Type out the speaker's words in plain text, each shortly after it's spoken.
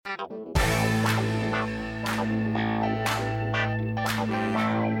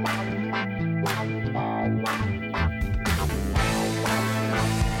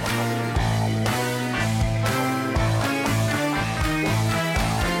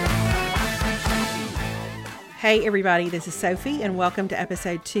Hey everybody, this is Sophie and welcome to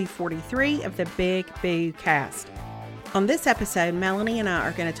episode 243 of the Big Boo Cast. On this episode, Melanie and I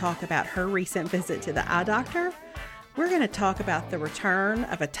are going to talk about her recent visit to the eye doctor. We're going to talk about the return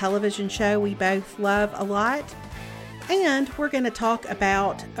of a television show we both love a lot. And we're going to talk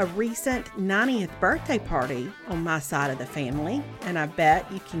about a recent 90th birthday party on my side of the family. And I bet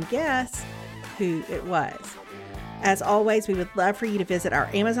you can guess who it was. As always, we would love for you to visit our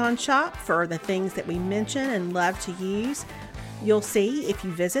Amazon shop for the things that we mention and love to use. You'll see if you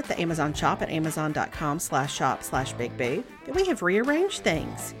visit the Amazon shop at amazon.com/shop/bigboo that we have rearranged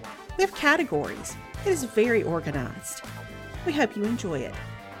things. We have categories. It is very organized. We hope you enjoy it.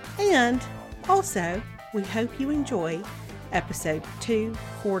 And also, we hope you enjoy episode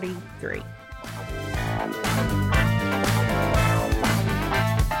 243.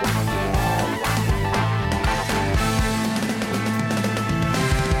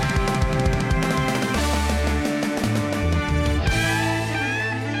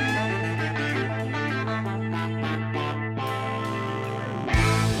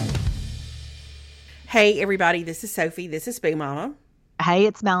 Hey everybody, this is Sophie. This is Big Mama. Hey,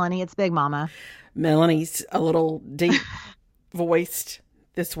 it's Melanie. It's Big Mama. Melanie's a little deep voiced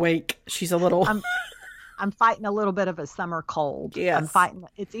this week. She's a little... I'm fighting a little bit of a summer cold. Yes. I'm fighting.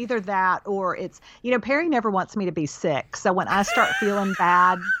 It's either that or it's, Perry never wants me to be sick. So when I start feeling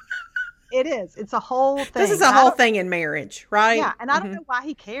bad, it is. It's a whole thing. This is a whole thing in marriage, right? Yeah. And I don't know why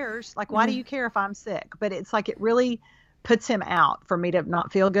he cares. Like, why do you care if I'm sick? But it's like, it really puts him out for me to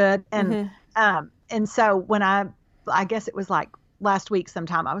not feel good. And so when I guess it was like last week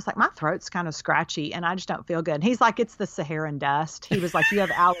sometime, I was like, my throat's kind of scratchy and I just don't feel good. And he's like, it's the Saharan dust. He was like, you have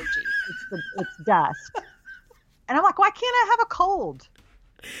allergies. It's dust. And I'm like, why can't I have a cold?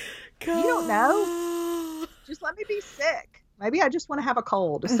 God. You don't know. Just let me be sick. Maybe I just want to have a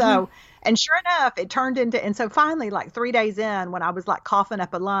cold. So, and sure enough, it turned into, and so finally, like 3 days in, when I was like coughing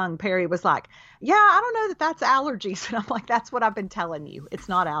up a lung, Perry was like, yeah, I don't know that that's allergies. And I'm like, that's what I've been telling you. It's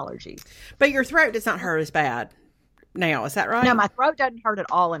not allergies. But your throat does not hurt as bad now. Is that right? No, my throat doesn't hurt at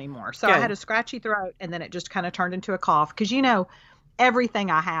all anymore. So Good. I had a scratchy throat and then it just kind of turned into a cough. Cause everything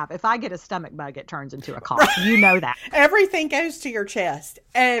I have, if I get a stomach bug, it turns into a cough. Right. You know that. Everything goes to your chest.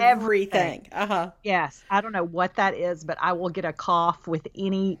 Everything. Yes. I don't know what that is, but I will get a cough with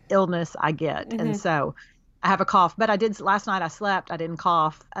any illness I get. And so I have a cough, but last night I slept, I didn't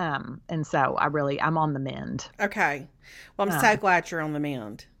cough. And so I'm on the mend. Okay. Well, I'm so glad you're on the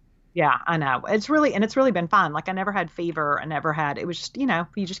mend. Yeah, I know. It's really been fun. Like I never had fever. It was just, you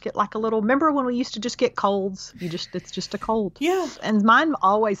just get like a little, remember when we used to just get colds? It's just a cold. Yeah. And mine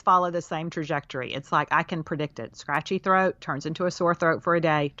always follow the same trajectory. It's like, I can predict it. Scratchy throat turns into a sore throat for a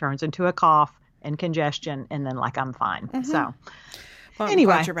day, turns into a cough and congestion. And then like, I'm fine. So well,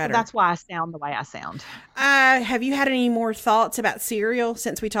 anyway, that's why I sound the way I sound. Have you had any more thoughts about cereal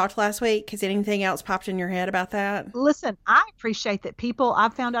since we talked last week? Has anything else popped in your head about that? Listen, I appreciate that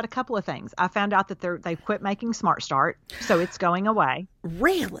I've found out a couple of things. I found out that they've quit making Smart Start, so it's going away.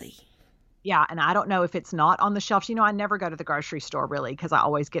 Really? Yeah, and I don't know if it's not on the shelves. I never go to the grocery store really because I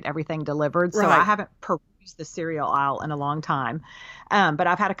always get everything delivered. So I haven't perused the cereal aisle in a long time. But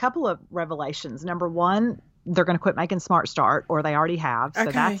I've had a couple of revelations. Number one, they're going to quit making Smart Start, or they already have. So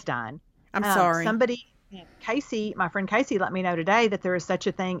that's done. I'm sorry. My friend Casey let me know today that there is such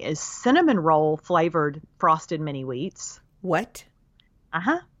a thing as cinnamon roll flavored Frosted Mini Wheats. What?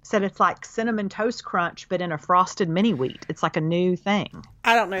 Said it's like Cinnamon Toast Crunch, but in a Frosted Mini Wheat. It's like a new thing.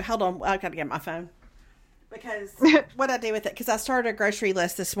 I don't know. Hold on. I got to get my phone. Because what I do with it, because I started a grocery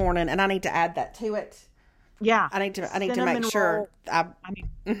list this morning and I need to add that to it. Yeah. I need to make sure.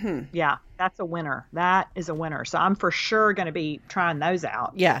 Yeah, that's a winner. That is a winner. So I'm for sure going to be trying those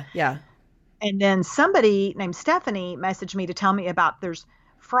out. Yeah. Yeah. And then somebody named Stephanie messaged me to tell me about there's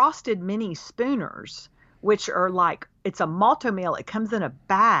Frosted Mini Spooners, which are like, it's a Malt-O-Meal. It comes in a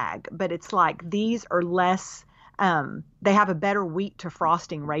bag, but it's like, these are less, they have a better wheat to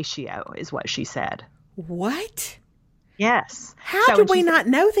frosting ratio is what she said. What? Yes. How do we not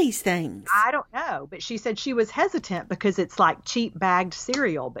know these things? I don't know. But she said she was hesitant because it's like cheap bagged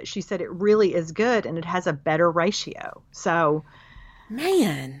cereal. But she said it really is good and it has a better ratio. So,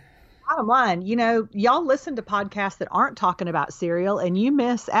 man, bottom line, y'all listen to podcasts that aren't talking about cereal and you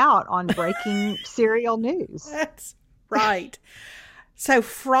miss out on breaking cereal news. That's right. So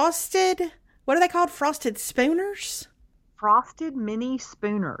Frosted, what are they called? Frosted Spooners? Frosted Mini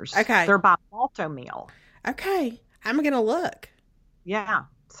Spooners. Okay. They're by Malt-O-Meal. Okay. I'm going to look. Yeah.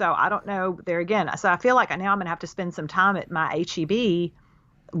 So I don't know there again. So I feel like now I'm going to have to spend some time at my H-E-B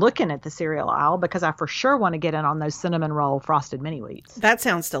looking at the cereal aisle because I for sure want to get in on those cinnamon roll Frosted Mini Wheats. That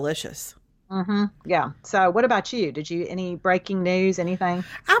sounds delicious. Mm-hmm. Yeah. So what about you? Did you any breaking news, anything?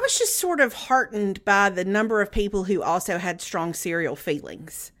 I was just sort of heartened by the number of people who also had strong cereal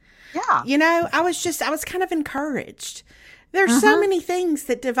feelings. Yeah. I was kind of encouraged. There's so Mm-hmm. many things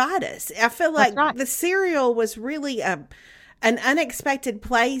that divide us. I feel That's like right. the cereal was really an unexpected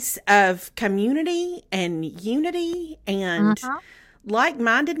place of community and unity and Mm-hmm.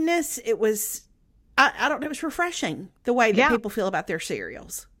 like-mindedness. It was, I don't know, it was refreshing the way that Yeah, people feel about their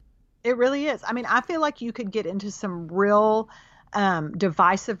cereals. it really is. I mean, I feel like you could get into some real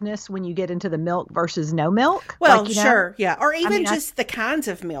divisiveness when you get into the milk versus no milk. Well, Like, sure, yeah. Or I even mean, just the kinds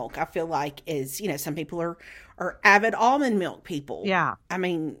of milk, I feel like is, some people are avid almond milk people. yeah. I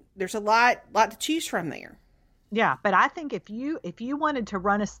mean, there's a lot to choose from there. Yeah, but I think if you wanted to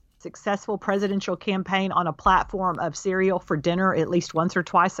run a successful presidential campaign on a platform of cereal for dinner at least once or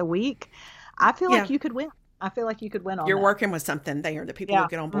twice a week, I feel Yeah. like you could win. I feel like you could win on You're that. working with something there that people Yeah. will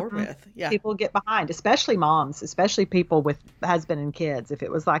get on board Hmm. with. Yeah. People get behind, especially moms, especially people with husband and kids. If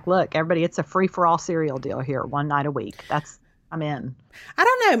it was like, look, everybody, it's a free for all cereal deal here, one night a week. I'm in. I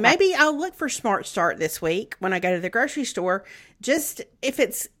don't know. Maybe I'll look for Smart Start this week when I go to the grocery store. Just if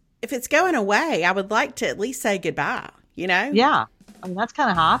it's going away, I would like to at least say goodbye, Yeah. I mean, that's kind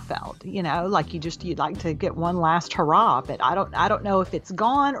of how I felt, like you'd like to get one last hurrah, but I don't know if it's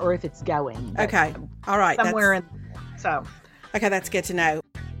gone or if it's going. But Okay. All right. somewhere in, so. Okay, that's good to know.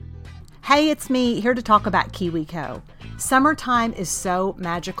 Hey, it's me here to talk about KiwiCo. Summertime is so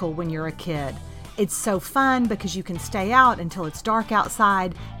magical when you're a kid. It's so fun because you can stay out until it's dark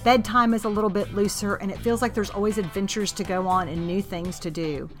outside. Bedtime is a little bit looser, and it feels like there's always adventures to go on and new things to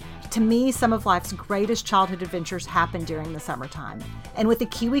do. To me, some of life's greatest childhood adventures happen during the summertime. And with the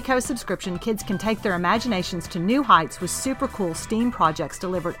KiwiCo subscription, kids can take their imaginations to new heights with super cool STEAM projects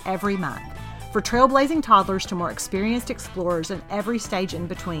delivered every month. For trailblazing toddlers to more experienced explorers and every stage in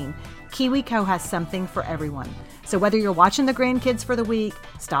between, KiwiCo has something for everyone. So whether you're watching the grandkids for the week,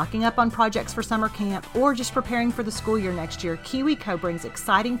 stocking up on projects for summer camp, or just preparing for the school year next year, KiwiCo brings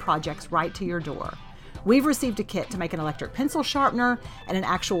exciting projects right to your door. We've received a kit to make an electric pencil sharpener and an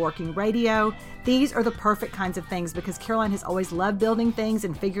actual working radio. These are the perfect kinds of things because Caroline has always loved building things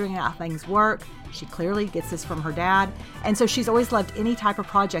and figuring out how things work. She clearly gets this from her dad. And so she's always loved any type of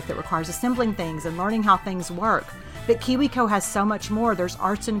project that requires assembling things and learning how things work. But KiwiCo has so much more. There's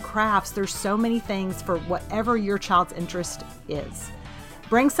arts and crafts. There's so many things for whatever your child's interest is.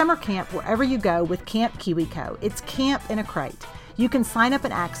 Bring summer camp wherever you go with Camp KiwiCo. It's camp in a crate. You can sign up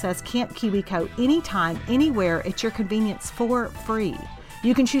and access Camp KiwiCo anytime, anywhere at your convenience for free.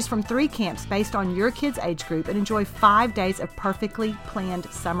 You can choose from 3 camps based on your kid's age group and enjoy 5 days of perfectly planned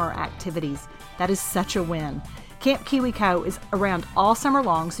summer activities. That is such a win. Camp KiwiCo is around all summer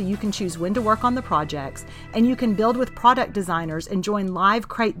long, so you can choose when to work on the projects, and you can build with product designers and join live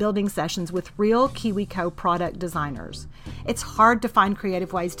crate building sessions with real KiwiCo product designers. It's hard to find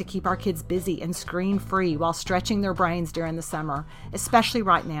creative ways to keep our kids busy and screen-free while stretching their brains during the summer, especially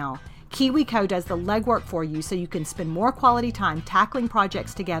right now. KiwiCo does the legwork for you so you can spend more quality time tackling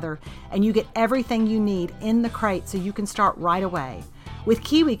projects together, and you get everything you need in the crate so you can start right away. With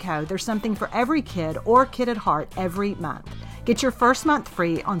KiwiCo, there's something for every kid or kid at heart every month. Get your first month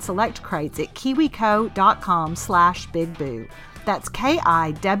free on select crates at kiwico.com/bigboo. That's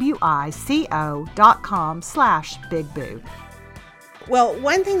KIWICO.com/bigboo. Well,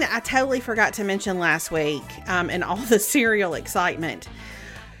 one thing that I totally forgot to mention last week, in all the cereal excitement,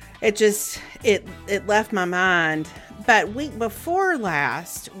 it left my mind. But week before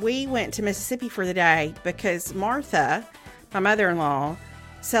last, we went to Mississippi for the day because Martha, my mother-in-law,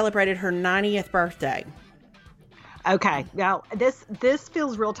 celebrated her 90th birthday. Okay. Now this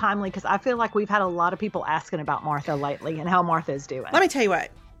feels real timely because I feel like we've had a lot of people asking about Martha lately and how Martha is doing. Let me tell you what.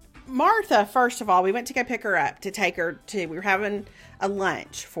 Martha, first of all, we went to go pick her up to take her to, we were having a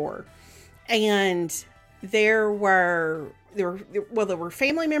lunch for her. And there were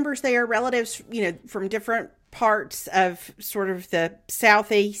family members there, relatives, from different parts of sort of the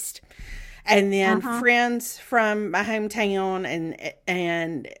Southeast. And then friends from my hometown,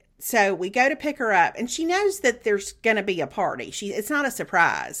 and so we go to pick her up, and she knows that there's going to be a party. It's not a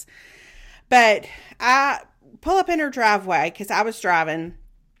surprise, but I pull up in her driveway because I was driving.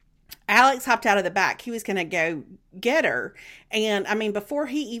 Alex hopped out of the back. He was going to go get her, and I mean, before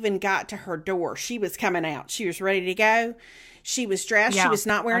he even got to her door, she was coming out. She was ready to go. She was dressed. Yeah. She was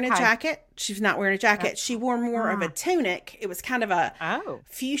not wearing a Okay. jacket. She was not wearing a jacket. She wore more of a tunic. It was kind of a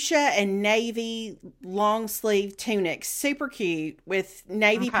fuchsia and navy long sleeve tunic. Super cute with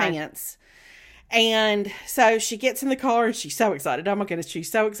navy pants. And so she gets in the car and she's so excited. Oh my goodness,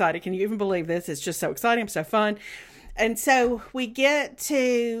 she's so excited. Can you even believe this? It's just so exciting. I'm so fun. And so we get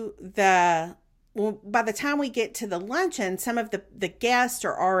to by the time we get to the luncheon, some of the guests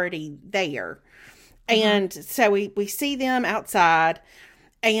are already there. Mm-hmm. And so we see them outside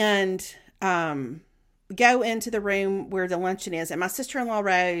and go into the room where the luncheon is. And my sister-in-law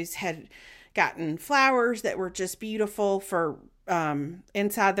Rose had gotten flowers that were just beautiful for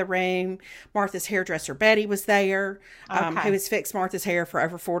inside the room. Martha's hairdresser Betty was there, who has fixed Martha's hair for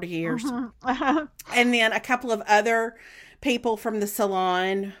over 40 years. Mm-hmm. And then a couple of other people from the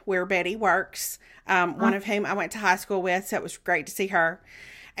salon where Betty works, one of whom I went to high school with, so it was great to see her.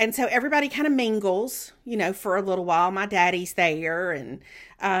 And so everybody kind of mingles, for a little while. My daddy's there, and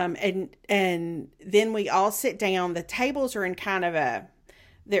then we all sit down. The tables are in kind of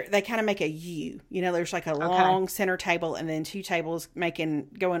they kind of make a U. There's like a long center table and then two tables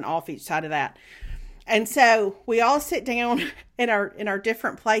going off each side of that. And so we all sit down in our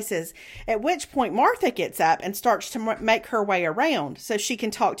different places, at which point Martha gets up and starts to make her way around so she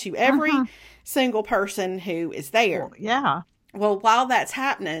can talk to every single person who is there. Well, yeah. Well, while that's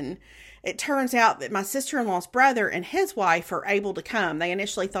happening, it turns out that my sister-in-law's brother and his wife are able to come. They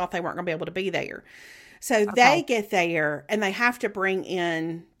initially thought they weren't going to be able to be there. So they get there and they have to bring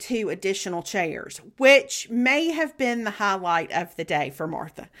in 2 additional chairs, which may have been the highlight of the day for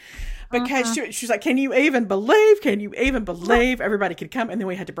Martha. Because she's like, can you even believe everybody could come? And then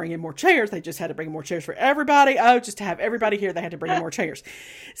we had to bring in more chairs. They just had to bring in more chairs for everybody. Oh, just to have everybody here, they had to bring in more chairs.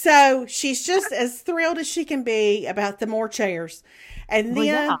 So she's just as thrilled as she can be about the more chairs. And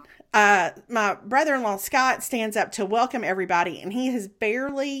then my brother-in-law, Scott, stands up to welcome everybody. And he has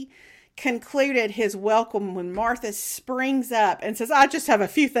barely concluded his welcome when Martha springs up and says, I just have a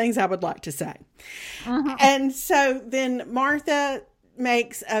few things I would like to say. And so then Martha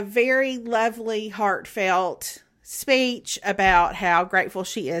makes a very lovely, heartfelt speech about how grateful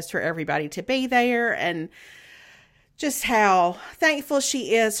she is for everybody to be there and just how thankful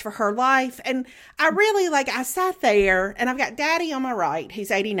she is for her life. And I sat there and I've got Daddy on my right, who's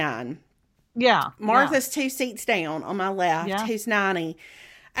 89. Yeah. Martha's 2 seats down on my left, who's 90.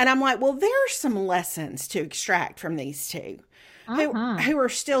 And I'm like, well, there's some lessons to extract from these two who are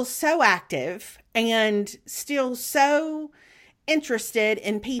still so active and still so interested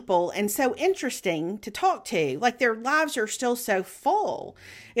in people and so interesting to talk to. Like, their lives are still so full.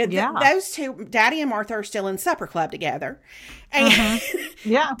 Those two, Daddy and Martha, are still in supper club together. And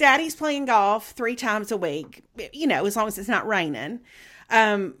Daddy's playing golf 3 times a week, as long as it's not raining.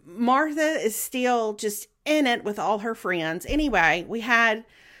 Martha is still just in it with all her friends. Anyway, we had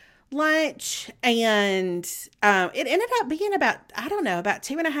lunch and it ended up being about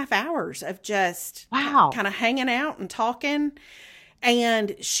 2.5 hours of just kind of hanging out and talking.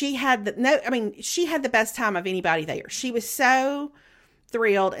 And she had the best time of anybody there. She was so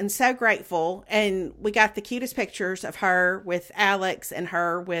thrilled and so grateful. And we got the cutest pictures of her with Alex and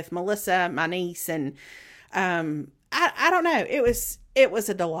her with Melissa, my niece. And I don't know. It was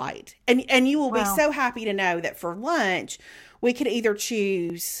a delight. And you will be so happy to know that for lunch, we could either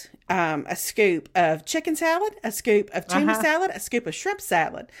choose a scoop of chicken salad, a scoop of tuna salad, a scoop of shrimp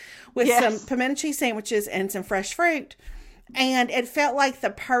salad with some pimento cheese sandwiches and some fresh fruit. And it felt like the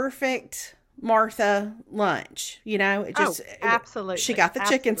perfect Martha lunch. Absolutely. She got the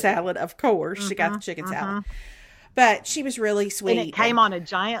chicken salad, of course. She got the chicken salad. But she was really sweet. And it came on a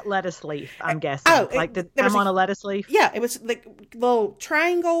giant lettuce leaf, I'm guessing. Did it come on a lettuce leaf? Yeah, it was like little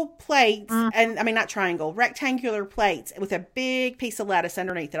triangle plates, rectangular plates with a big piece of lettuce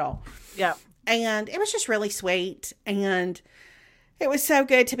underneath it all. Yeah. And it was just really sweet. And it was so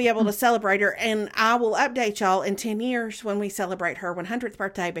good to be able to celebrate her. And I will update y'all in 10 years when we celebrate her 100th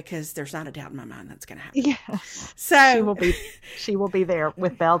birthday, because there's not a doubt in my mind that's going to happen. Yes. So she will be there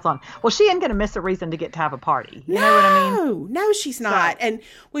with bells on. Well, she ain't going to miss a reason to get to have a party. You know what I mean? No, she's not. And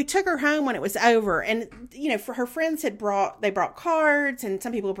we took her home when it was over. And, for her friends they brought cards, and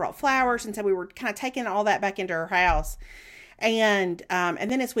some people brought flowers. And so we were kind of taking all that back into her house. And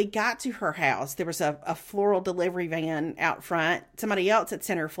then as we got to her house, there was a floral delivery van out front. Somebody else had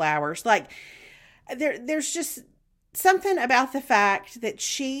sent her flowers. Like, there's just something about the fact that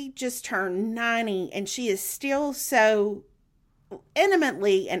she just turned 90 and she is still so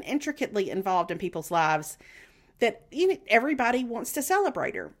intimately and intricately involved in people's lives that everybody wants to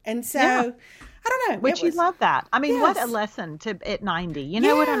celebrate her. And so I don't know. Would you love that? I mean, what a lesson at 90. You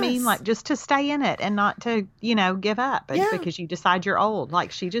know what I mean? Like, just to stay in it and not to, give up because you decide you're old.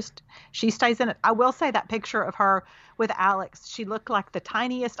 Like, she stays in it. I will say that picture of her with Alex, she looked like the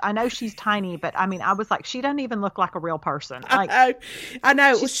tiniest. I know she's tiny, but I mean, I was like, she doesn't even look like a real person. Like, I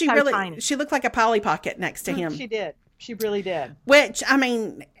know. She Really, tiny. She looked like a Polly Pocket next to him. She did. She really did. Which, I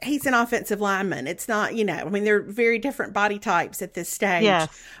mean, he's an offensive lineman. It's not, I mean, they're very different body types at this stage. Yes.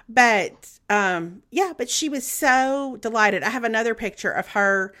 But, but she was so delighted. I have another picture of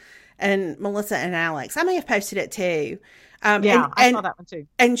her and Melissa and Alex. I may have posted it too. I saw that one too.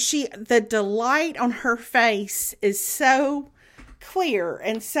 And the delight on her face is so clear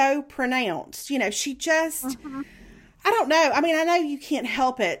and so pronounced. She just... I don't know. I mean, I know you can't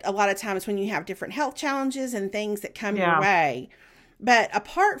help it a lot of times when you have different health challenges and things that come your way. But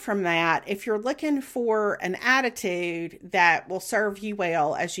apart from that, if you're looking for an attitude that will serve you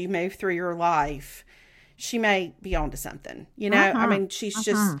well as you move through your life, she may be onto something. I mean, she's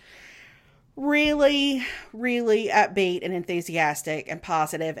just really, really upbeat and enthusiastic and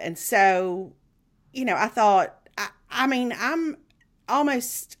positive. And so, I thought, I mean, I'm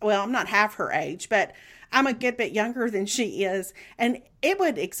not half her age, but I'm a good bit younger than she is, and it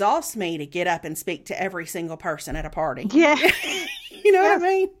would exhaust me to get up and speak to every single person at a party. Yeah. You know what I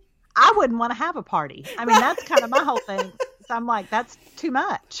mean? I wouldn't want to have a party. I mean, that's kind of my whole thing. So I'm like, that's too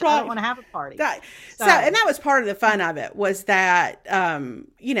much. Right. I don't want to have a party. Right. So, and that was part of the fun of it, was that,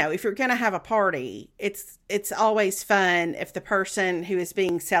 if you're going to have a party, it's always fun if the person who is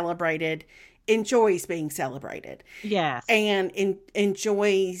being celebrated enjoys being celebrated. Yes. And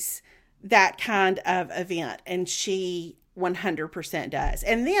enjoys that kind of event, and she 100% does.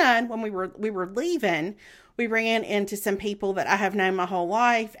 And then when we were leaving, we ran into some people that I have known my whole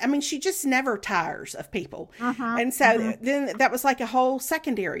life. I mean, she just never tires of people. And so then that was like a whole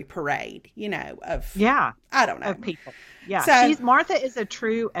secondary parade, of I don't know, of people. Yeah. So Martha is a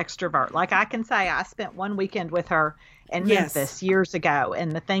true extrovert. Like, I can say I spent one weekend with her in Memphis years ago.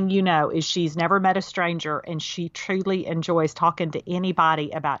 And the thing is she's never met a stranger, and she truly enjoys talking to anybody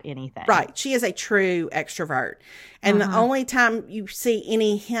about anything. Right. She is a true extrovert. And the only time you see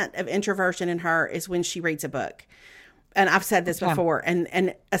any hint of introversion in her is when she reads a book. And I've said this before,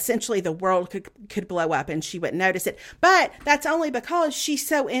 and essentially the world could blow up and she wouldn't notice it. But that's only because she's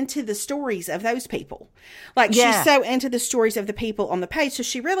so into the stories of those people. Like, she's so into the stories of the people on the page. So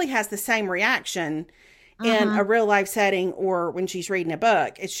she really has the same reaction in a real life setting or when she's reading a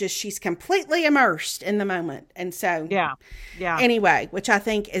book. It's just she's completely immersed in the moment. And so, anyway, which I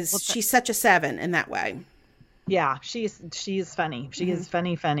think is, she's such a 7 in that way. Yeah, she is funny. She is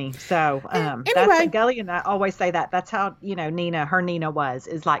funny. So, anyway. That's, Gully and I always say that. That's how, Nina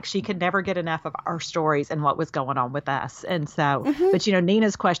is like, she could never get enough of our stories and what was going on with us. And so, but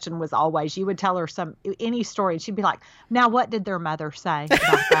Nina's question was always, you would tell her any story, and she'd be like, now what did their mother say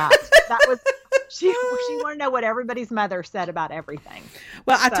about that? That was, she wanted to know what everybody's mother said about everything.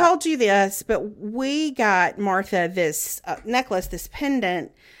 Well, I told you this, but we got Martha this necklace, this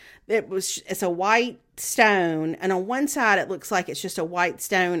pendant. It's a white stone, and on one side it looks like it's just a white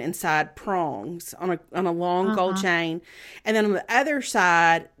stone inside prongs on a long gold chain, and then on the other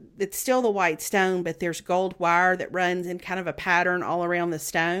side it's still the white stone, but there's gold wire that runs in kind of a pattern all around the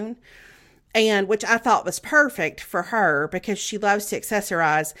stone, and which I thought was perfect for her because she loves to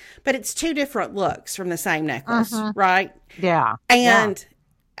accessorize, but it's two different looks from the same necklace, right? Yeah. And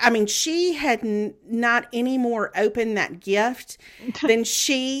I mean, she had not any more opened that gift than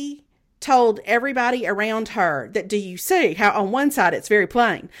she told everybody around her that, do you see how on one side it's very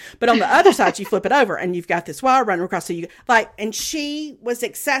plain, but on the other side you flip it over and you've got this wire running across. So and she was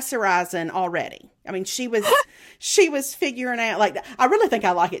accessorizing already. I mean, she was figuring out, like, I really think I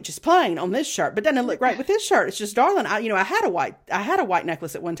like it just plain on this shirt, but doesn't it look great with this shirt? It's just, darling, I had a white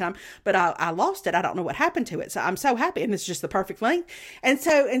necklace at one time, but I lost it. I don't know what happened to it. So I'm so happy. And it's just the perfect length.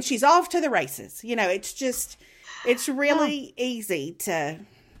 And she's off to the races. It's really easy to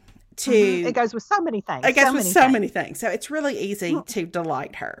it goes with so many things. It goes with so many things. So it's really easy to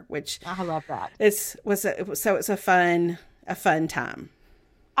delight her, which I love that. It's a fun time.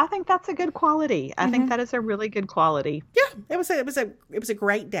 I think that's a good quality. I think that is a really good quality. Yeah, it was a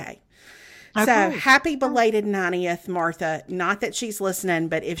great day. Okay. So happy belated 90th, Martha. Not that she's listening,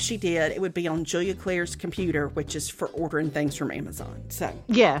 but if she did, it would be on Julia Claire's computer, which is for ordering things from Amazon. So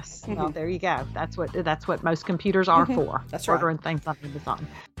yes, well, there you go. That's what most computers are for. That's right. Ordering things on Amazon.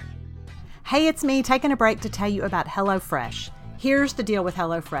 Hey, it's me taking a break to tell you about HelloFresh. Here's the deal with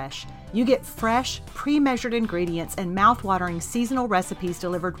HelloFresh. You get fresh, pre-measured ingredients and mouth-watering seasonal recipes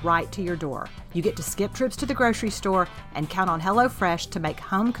delivered right to your door. You get to skip trips to the grocery store and count on HelloFresh to make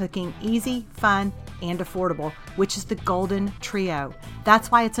home cooking easy, fun, and affordable, which is the golden trio.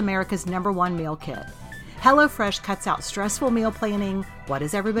 That's why it's America's #1 meal kit. HelloFresh cuts out stressful meal planning, what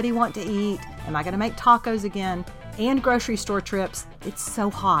does everybody want to eat, am I going to make tacos again, and grocery store trips. It's so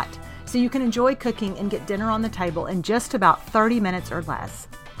hot. So you can enjoy cooking and get dinner on the table in just about 30 minutes or less.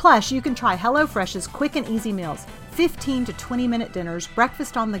 Plus, you can try HelloFresh's quick and easy meals 15 to 20 minute dinners,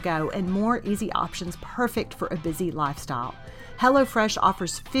 breakfast on the go, and more easy options perfect for a busy lifestyle. HelloFresh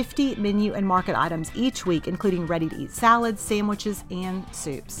offers 50 menu and market items each week, including ready-to-eat salads, sandwiches, and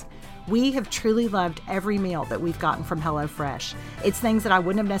soups. We have truly loved every meal that we've gotten from HelloFresh. It's things that I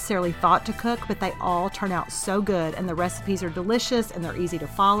wouldn't have necessarily thought to cook, but they all turn out so good, and the recipes are delicious and they're easy to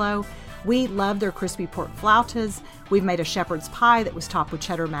follow. We love their crispy pork flautas. We've made a shepherd's pie that was topped with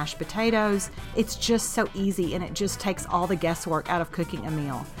cheddar mashed potatoes. It's just so easy, and it just takes all the guesswork out of cooking a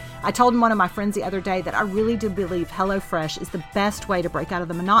meal. I told one of my friends the other day that I really do believe HelloFresh is the best way to break out of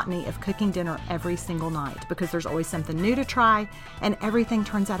the monotony of cooking dinner every single night, because there's always something new to try and everything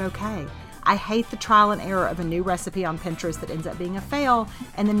turns out okay. I hate the trial and error of a new recipe on Pinterest that ends up being a fail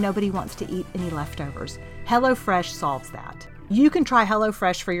and then nobody wants to eat any leftovers. HelloFresh solves that. You can try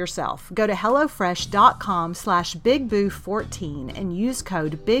HelloFresh for yourself. Go to HelloFresh.com/BigBoo14 and use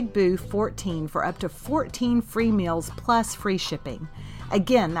code BigBoo14 for up to 14 free meals plus free shipping.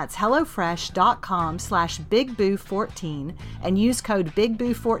 Again, that's HelloFresh.com/BigBoo14 and use code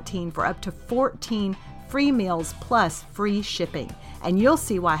BigBoo14 for up to 14 free meals plus free shipping. And you'll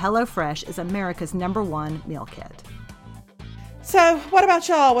see why HelloFresh is America's #1 meal kit. So, what about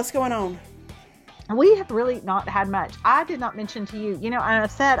y'all? What's going on? We have really not had much. I did not mention to you, and I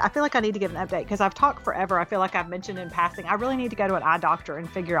said, I feel like I need to give an update because I've talked forever. I feel like I've mentioned in passing. I really need to go to an eye doctor and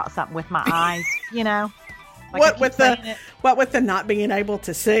figure out something with my eyes, Like what with the not being able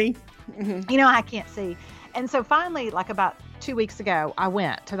to see? Mm-hmm. I can't see. And so finally, like about 2 weeks ago, I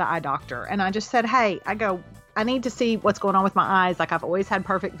went to the eye doctor and I just said, hey, I need to see what's going on with my eyes. Like I've always had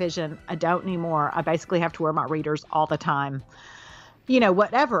perfect vision. I don't anymore. I basically have to wear my readers all the time.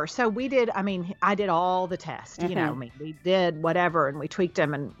 Whatever. So I did all the tests, we did whatever and we tweaked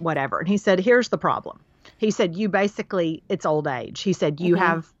them and whatever. And he said, here's the problem. He said, it's old age. He said,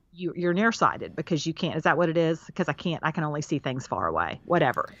 you're nearsighted because you can't, is that what it is? Because I can only see things far away,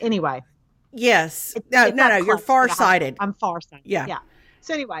 whatever. Anyway. Yes. No, you're farsighted. I'm farsighted. Yeah.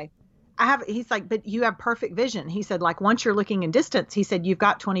 So anyway, he's like, but you have perfect vision. He said, like, once you're looking in distance, he said, you've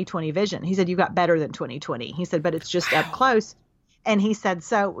got 20/20 vision. He said, you've got better than 20/20. He said, but it's just up close. And he said,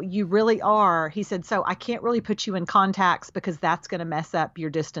 so you really are. He said, so I can't really put you in contacts because that's going to mess up your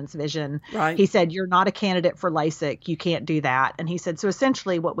distance vision. Right. He said, you're not a candidate for LASIK. You can't do that. And he said, so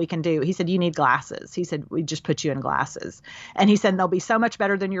essentially what we can do, he said, you need glasses. He said, we just put you in glasses. And he said, they'll be so much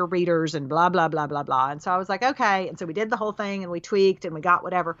better than your readers and blah, blah, blah, blah, blah. And so I was like, okay. And so we did the whole thing and we tweaked and we got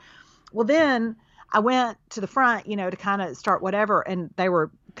whatever. Well, then I went to the front, to kind of start whatever. And they were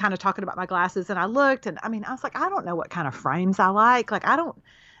kind of talking about my glasses and I looked and I was like, I don't know what kind of frames I like.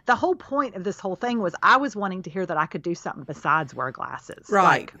 The whole point of this whole thing was I was wanting to hear that I could do something besides wear glasses.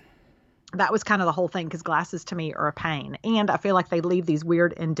 Right. That was kind of the whole thing because glasses to me are a pain. And I feel like they leave these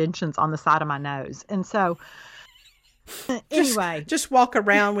weird indentions on the side of my nose. And so anyway. Just walk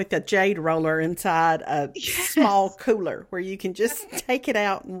around with a jade roller inside a small cooler where you can just take it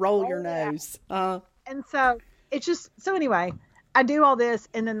out and roll your nose. And so anyway, I do all this,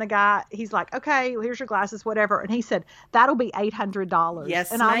 and then the guy, he's like, okay, well, here's your glasses, whatever. And he said, that'll be $800. Yes,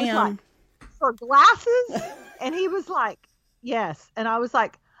 and ma'am. I was like, for glasses? And he was like, yes. And I was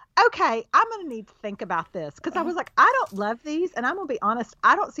like, okay, I'm going to need to think about this. Because I was like, I don't love these. And I'm going to be honest,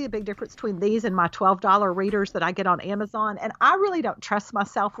 I don't see a big difference between these and my $12 readers that I get on Amazon. And I really don't trust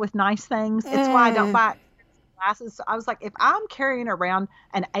myself with nice things. It's why I don't buy glasses. So I was like, if I'm carrying around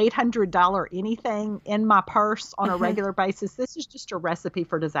an $800 anything in my purse on a regular basis, this is just a recipe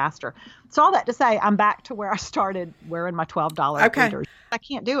for disaster. So all that to say, I'm back to where I started wearing my $12 readers. I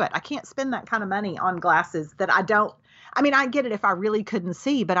can't do it. I can't spend that kind of money on glasses that I don't. I get it if I really couldn't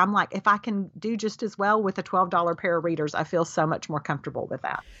see, but I'm like, if I can do just as well with a $12 pair of readers, I feel so much more comfortable with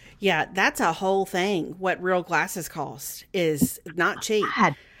that. Yeah, that's a whole thing. What real glasses cost is not cheap.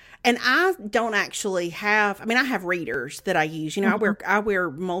 And I don't actually have, I have readers that I use. I wear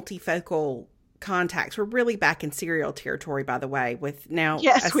multifocal contacts. We're really back in cereal territory, by the way, with now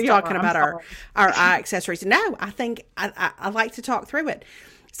us talking about our eye accessories. No, I think I like to talk through it.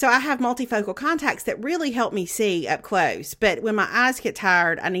 So I have multifocal contacts that really help me see up close. But when my eyes get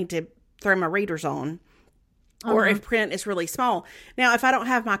tired, I need to throw my readers on. Or if print is really small. Now, if I don't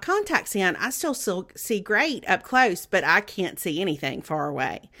have my contacts in, I still see great up close, but I can't see anything far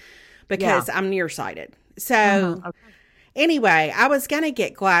away because I'm nearsighted. So anyway, I was going to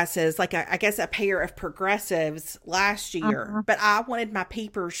get glasses, like I guess a pair of Progressives last year, but I wanted my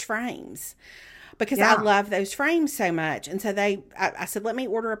Peepers frames because I love those frames so much. And so I said, let me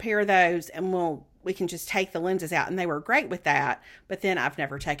order a pair of those and we can just take the lenses out. And they were great with that. But then I've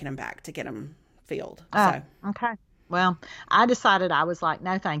never taken them back to get them filled. Okay. Well, I decided I was like,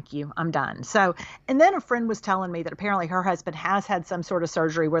 no, thank you. I'm done. So, and then a friend was telling me that apparently her husband has had some sort of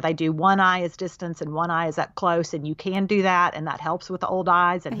surgery where they do one eye is distance and one eye is up close, and you can do that. And that helps with the old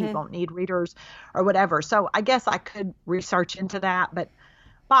eyes, and he won't need readers or whatever. So I guess I could research into that. But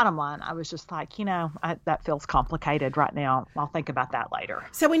bottom line, I was just like, that feels complicated right now. I'll think about that later.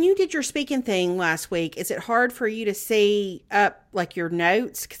 So when you did your speaking thing last week, is it hard for you to see up like your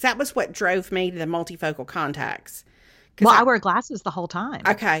notes? Because that was what drove me to the multifocal contacts. Well, I wear glasses the whole time.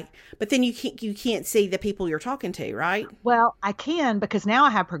 Okay. But then you can't see the people you're talking to, right? Well, I can, because now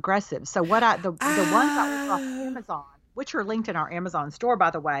I have progressives. So the ones I was off Amazon, which are linked in our Amazon store,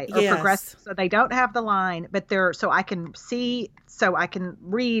 by the way, are progressive. So they don't have the line, but so I can see, so I can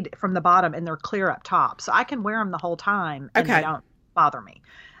read from the bottom, and they're clear up top. So I can wear them the whole time and they don't bother me.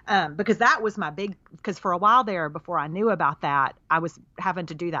 Because that was because for a while there, before I knew about that, I was having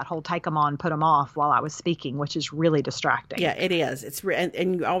to do that whole take them on, put them off while I was speaking, which is really distracting. Yeah, it is.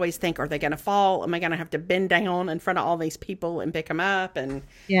 And you always think, are they going to fall? Am I going to have to bend down in front of all these people and pick them up? And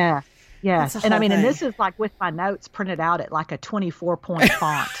yeah. Yes. And and this is like with my notes printed out at like a 24-point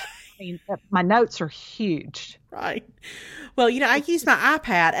font. I mean, my notes are huge. Right. Well, I use my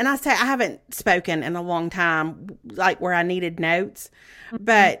iPad, and I haven't spoken in a long time, like where I needed notes,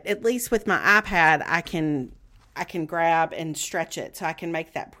 but at least with my iPad, I can grab and stretch it so I can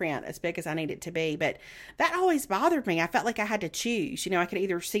make that print as big as I need it to be. But that always bothered me. I felt like I had to choose. I could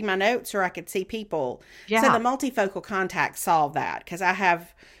either see my notes or I could see people. Yeah. So the multifocal contacts solve that, because I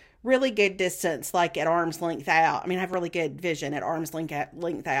have really good distance, like at arm's length out. I mean, I have really good vision at arm's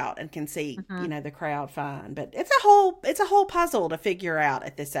length out and can see, the crowd fine. But it's a whole puzzle to figure out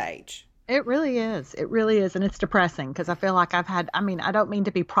at this age. It really is. It really is. And it's depressing, because I feel like I don't mean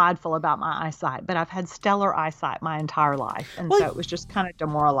to be prideful about my eyesight, but I've had stellar eyesight my entire life. And so it was just kind of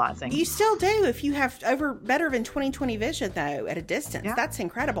demoralizing. You still do if you have better than 20/20 vision, though, at a distance. Yeah. That's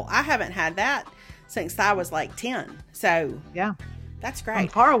incredible. I haven't had that since I was like 10. So yeah. That's great. From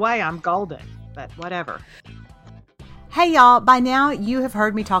far away, I'm golden, but whatever. Hey, y'all. By now, you have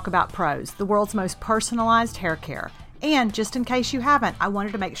heard me talk about Prose, the world's most personalized hair care. And just in case you haven't, I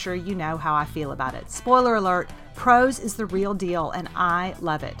wanted to make sure you know how I feel about it. Spoiler alert, Prose is the real deal, and I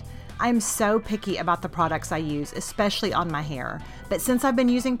love it. I'm so picky about the products I use, especially on my hair. But since I've been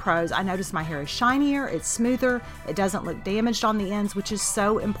using Prose, I notice my hair is shinier, it's smoother, it doesn't look damaged on the ends, which is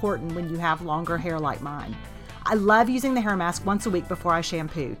so important when you have longer hair like mine. I love using the hair mask once a week before I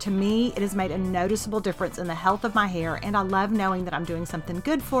shampoo. To me, it has made a noticeable difference in the health of my hair, and I love knowing that I'm doing something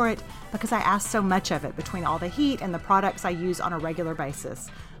good for it because I ask so much of it between all the heat and the products I use on a regular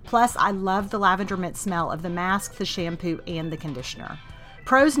basis. Plus, I love the lavender mint smell of the mask, the shampoo, and the conditioner.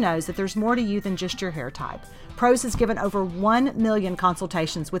 Prose knows that there's more to you than just your hair type. Prose has given over 1 million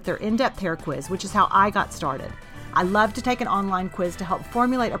consultations with their in-depth hair quiz, which is how I got started. I love to take an online quiz to help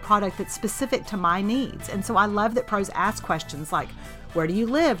formulate a product that's specific to my needs. And so I love that Prose asks questions like, where do you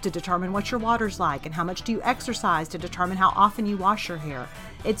live to determine what your water's like? And how much do you exercise to determine how often you wash your hair?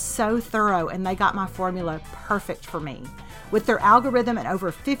 It's so thorough, and they got my formula perfect for me. With their algorithm and over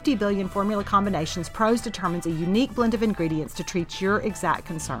 50 billion formula combinations, Prose determines a unique blend of ingredients to treat your exact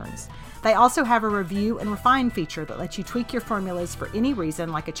concerns. They also have a review and refine feature that lets you tweak your formulas for any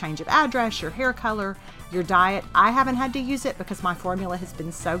reason, like a change of address, your hair color, your diet. I haven't had to use it because my formula has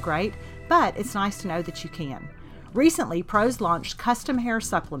been so great, but it's nice to know that you can. Recently, Prose launched custom hair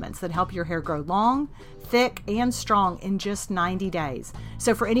supplements that help your hair grow long, thick, and strong in just 90 days.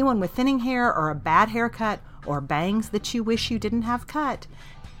 So for anyone with thinning hair or a bad haircut or bangs that you wish you didn't have cut,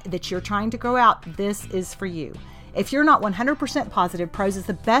 that you're trying to grow out, this is for you. If you're not 100% positive Prose is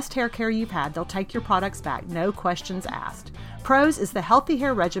the best hair care you've had, they'll take your products back, no questions asked. Prose is the healthy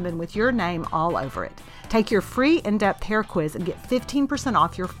hair regimen with your name all over it. Take your free in-depth hair quiz and get 15%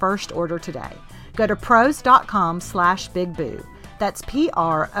 off your first order today. Go to prose.com/bigboo. That's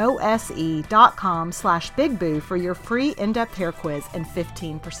prose.com/bigboo for your free in-depth hair quiz and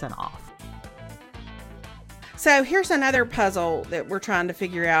 15% off. So here's another puzzle that we're trying to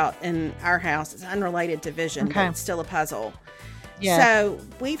figure out in our house. It's unrelated to vision, but it's still a puzzle. Yeah. So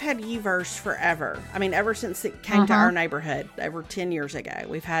we've had UVerse forever. I mean, ever since it came to our neighborhood over 10 years ago,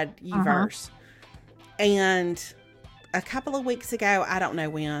 we've had UVerse. And a couple of weeks ago, I don't know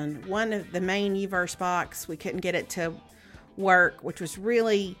when, one of the main UVerse box, we couldn't get it to work, which was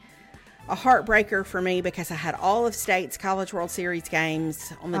really a heartbreaker for me because I had all of State's College World Series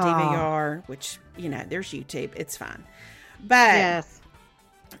games on the DVR, which, there's YouTube. It's fine. But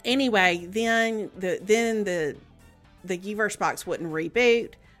anyway, then the UVerse box wouldn't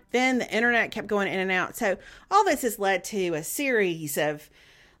reboot. Then the internet kept going in and out. So all this has led to a series of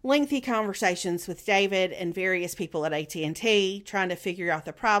lengthy conversations with David and various people at AT&T, trying to figure out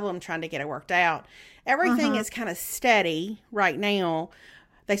the problem, trying to get it worked out. Everything is kind of steady right now.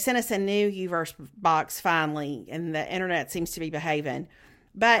 They sent us a new UVerse box finally, and the internet seems to be behaving.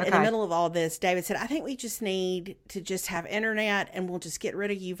 But in the middle of all this, David said, I think we just need to just have internet, and we'll just get rid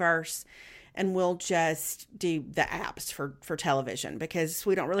of UVerse, and we'll just do the apps for television, because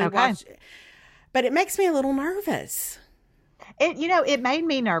we don't really watch. But it makes me a little nervous. It made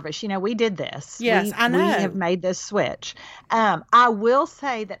me nervous. We did this. Yes, I know. We have made this switch. I will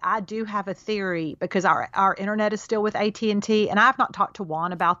say that I do have a theory, because our internet is still with AT&T, and I've not talked to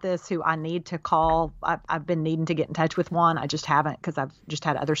Juan about this, who I need to call. I've been needing to get in touch with Juan. I just haven't, because I've just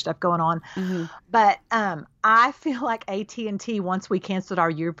had other stuff going on. Mm-hmm. But I feel like AT&T, once we canceled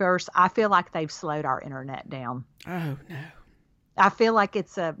our UVerse, I feel like they've slowed our internet down. Oh, no. I feel like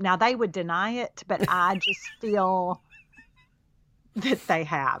now they would deny it, but I just feel that they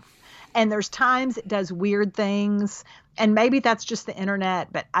have. And there's times it does weird things, and maybe that's just the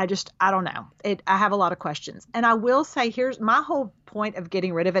internet, but I don't know. I have a lot of questions. And I will say, here's my whole point of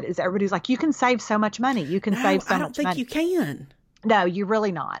getting rid of it is everybody's like, you can save so much money. You can save so much money. I don't think you can. No, you're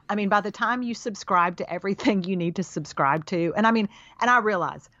really not. I mean, by the time you subscribe to everything you need to subscribe to, and I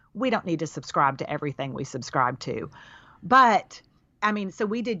realize we don't need to subscribe to everything we subscribe to, but so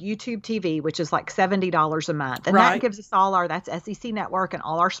we did YouTube TV, which is like $70 a month. And that gives us that's SEC Network and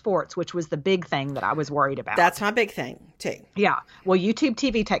all our sports, which was the big thing that I was worried about. That's my big thing, too. Yeah. Well, YouTube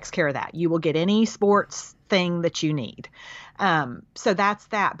TV takes care of that. You will get any sports thing that you need. So that's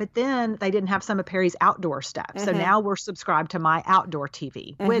that. But then they didn't have some of Perry's outdoor stuff. Mm-hmm. So now we're subscribed to My Outdoor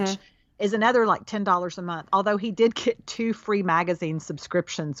TV, which is another like $10 a month. Although he did get 2 free magazine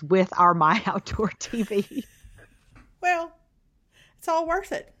subscriptions with our My Outdoor TV. Well, it's all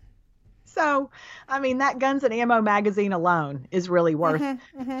worth it. So, that Guns and Ammo magazine alone is really worth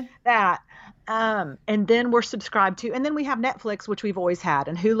that. And then we're subscribed to, and then we have Netflix, which we've always had,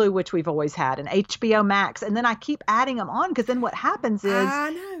 and Hulu, which we've always had, and HBO Max. And then I keep adding them on, because then what happens is,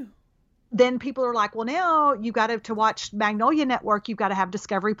 I know. Then people are like, well, now you got to watch Magnolia Network, you've got to have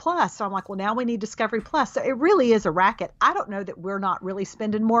Discovery Plus. So I'm like, well, now we need Discovery Plus. So it really is a racket. I don't know that we're not really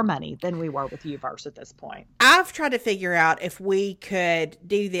spending more money than we were with UVerse at this point. I've tried to figure out if we could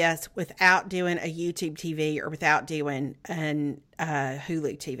do this without doing a YouTube TV or without doing an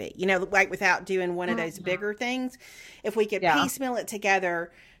Hulu TV. Like without doing one of those bigger things. If we could piecemeal it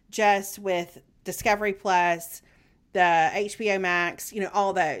together just with Discovery Plus, the HBO Max,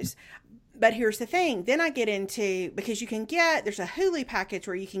 all those. But here's the thing. Then I get into, because there's a Hulu package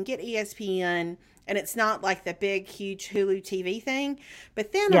where you can get ESPN, and it's not like the big, huge Hulu TV thing.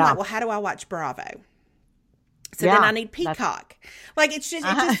 But then I'm like, well, how do I watch Bravo? So then I need Peacock. Like, it's just,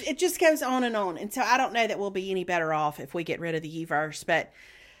 it just goes on and on. And so I don't know that we'll be any better off if we get rid of the UVerse. But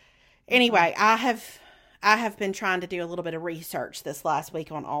anyway, I have been trying to do a little bit of research this last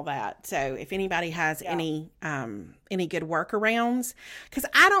week on all that. So if anybody has any good workarounds, because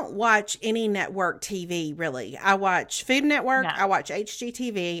I don't watch any network TV really. I watch Food Network, I watch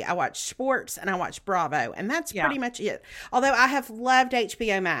HGTV, I watch sports, and I watch Bravo, and that's pretty much it. Although I have loved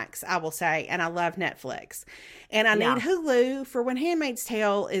HBO Max, I will say, and I love Netflix, and I need Hulu for when Handmaid's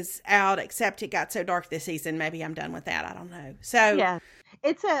Tale is out. Except it got so dark this season, maybe I'm done with that. I don't know. So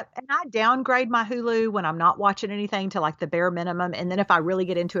and I downgrade my Hulu when I'm not watching anything to like the bare minimum. And then if I really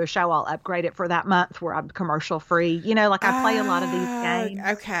get into a show, I'll upgrade it for that month where I'm commercial free. Like I play a lot of these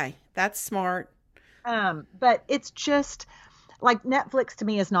games. Okay. That's smart. But it's just like Netflix to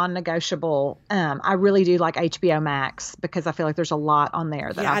me is non-negotiable. I really do like HBO Max, because I feel like there's a lot on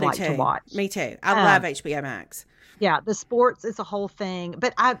there that I'd like to watch. Me too. I love HBO Max. Yeah, the sports is a whole thing.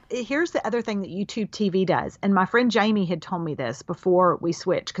 But here's the other thing that YouTube TV does. And my friend Jamie had told me this before we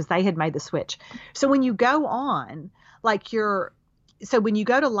switched, because they had made the switch. So when you go on, when you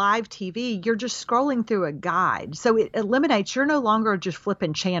go to live TV, you're just scrolling through a guide. So it eliminates, you're no longer just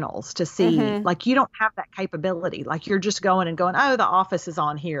flipping channels to see, like you don't have that capability. Like you're just going, oh, The Office is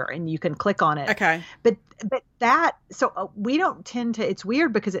on here, and you can click on it. Okay. But we don't tend to, it's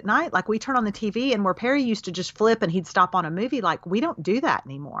weird because at night, like we turn on the TV, and where Perry used to just flip and he'd stop on a movie, like we don't do that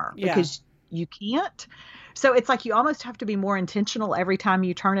anymore because you can't. So it's like you almost have to be more intentional every time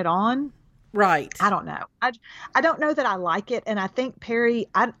you turn it on. Right. I don't know. I don't know that I like it. And I think Perry,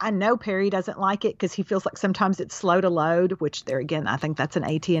 I know Perry doesn't like it because he feels like sometimes it's slow to load, which there again, I think that's an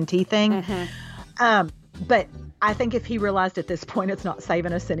AT&T thing. But I think if he realized at this point it's not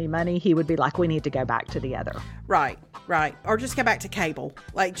saving us any money, he would be like, we need to go back to the other. Right. Or just go back to cable.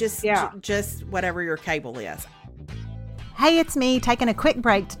 Like just whatever your cable is. Hey, it's me taking a quick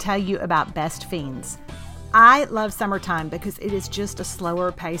break to tell you about Best Fiends. I love summertime because it is just a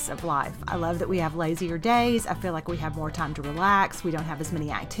slower pace of life. I love that we have lazier days. I feel like we have more time to relax. We don't have as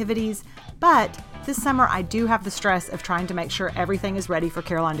many activities. But this summer, I do have the stress of trying to make sure everything is ready for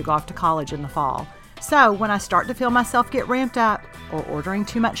Caroline to go off to college in the fall. So when I start to feel myself get ramped up or ordering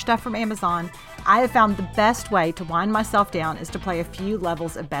too much stuff from Amazon, I have found the best way to wind myself down is to play a few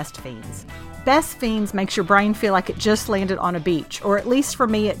levels of Best Fiends. Best Fiends makes your brain feel like it just landed on a beach, or at least for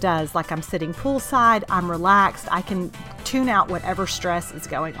me it does, like I'm sitting poolside, I'm relaxed, I can tune out whatever stress is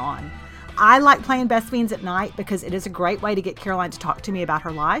going on. I like playing Best Fiends at night because it is a great way to get Caroline to talk to me about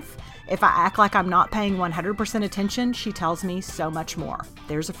her life. If I act like I'm not paying 100% attention, she tells me so much more.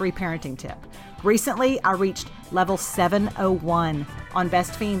 There's a free parenting tip. Recently, I reached level 701 on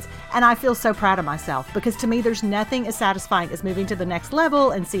Best Fiends, and I feel so proud of myself because to me, there's nothing as satisfying as moving to the next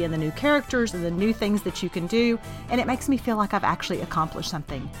level and seeing the new characters and the new things that you can do, and it makes me feel like I've actually accomplished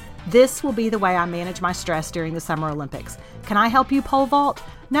something. This will be the way I manage my stress during the Summer Olympics. Can I help you pole vault?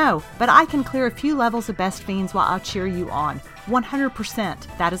 No, but I can clear a few levels of Best Fiends while I'll cheer you on.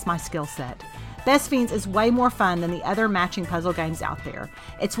 100%, that is my skill set. Best Fiends is way more fun than the other matching puzzle games out there.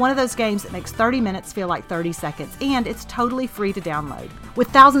 It's one of those games that makes 30 minutes feel like 30 seconds, and it's totally free to download. With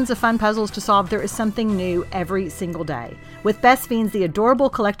thousands of fun puzzles to solve, there is something new every single day. With Best Fiends, the adorable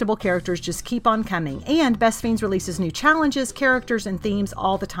collectible characters just keep on coming, and Best Fiends releases new challenges, characters, and themes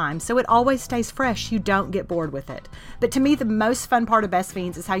all the time, so it always stays fresh. You don't get bored with it. But to me, the most fun part of Best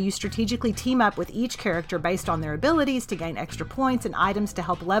Fiends is how you strategically team up with each character based on their abilities to gain extra points and items to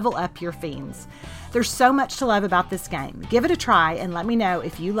help level up your fiends. There's so much to love about this game. Give it a try and let me know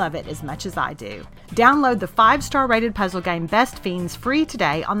if you love it as much as I do. Download the 5-star rated puzzle game Best Fiends free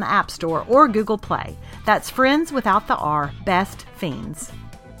today on the App Store or Google Play. That's friends without the R, Best Fiends.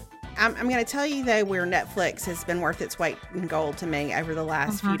 I'm going to tell you, though, where Netflix has been worth its weight in gold to me over the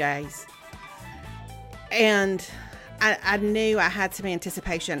last few days. And I knew I had some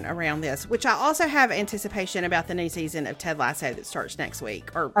anticipation around this, which I also have anticipation about the new season of Ted Lasso that starts next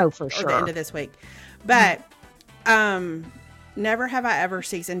week or the end of this week. But Never Have I Ever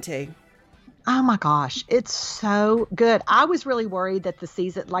season 2. Oh my gosh, it's so good. I was really worried that the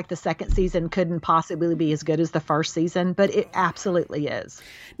season, like the second season, couldn't possibly be as good as the first season, but it absolutely is.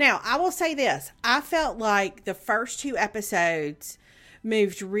 Now, I will say this. I felt like the first 2 episodes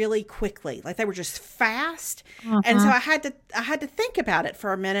moved really quickly. Like they were just fast. And so I had to think about it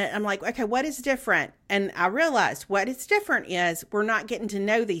for a minute. I'm like, okay, what is different? And I realized what is different is we're not getting to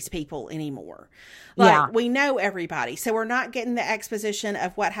know these people anymore. Like we know everybody. So we're not getting the exposition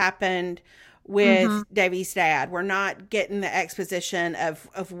of what happened with Davy's dad. We're not getting the exposition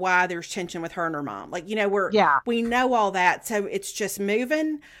of why there's tension with her and her mom. Like, you know, we know all that. So it's just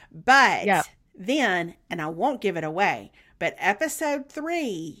moving. But then, and I won't give it away, but episode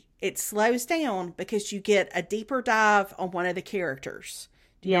 3, it slows down because you get a deeper dive on one of the characters.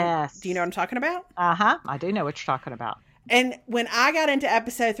 Do you know what I'm talking about? I do know what you're talking about. And when I got into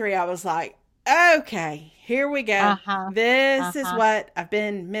episode 3, I was like, okay, here we go. This is what I've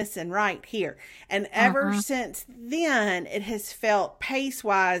been missing right here. And ever since then, it has felt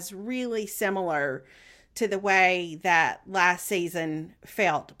pace-wise really similar to the way that last season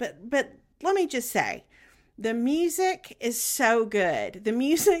felt. But let me just say, the music is so good. The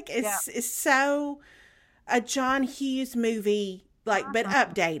music is so a John Hughes movie, like, but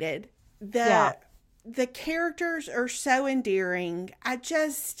updated. The characters are so endearing.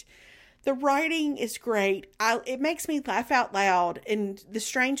 The writing is great. It makes me laugh out loud in the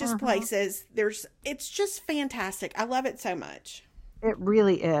strangest places. It's just fantastic. I love it so much. It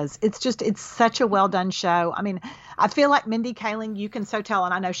really is. It's such a well done show. I mean, I feel like Mindy Kaling, you can so tell,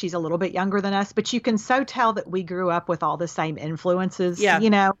 and I know she's a little bit younger than us, but you can so tell that we grew up with all the same influences, you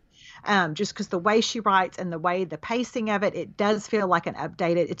know, just because the way she writes and the way the pacing of it, it does feel like an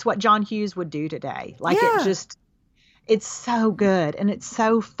updated, it's what John Hughes would do today. Like it's so good and it's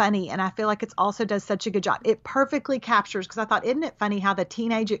so funny. And I feel like it also does such a good job. It perfectly captures, because I thought, isn't it funny how the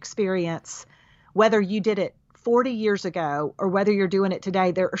teenage experience, whether you did it 40 years ago or whether you're doing it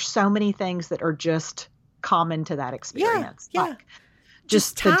today, there are so many things that are just common to that experience. Like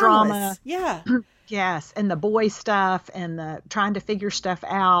just the drama. Yes. And the boy stuff and the trying to figure stuff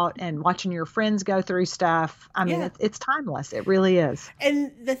out and watching your friends go through stuff. I mean, it's timeless. It really is.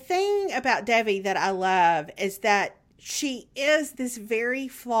 And the thing about Debbie that I love is that she is this very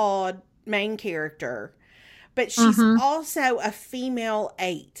flawed main character, but she's also a female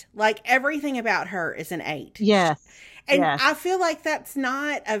 8. Like everything about her is an 8. Yes. And I feel like that's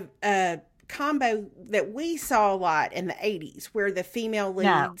not a combo that we saw a lot in the 80s, where the female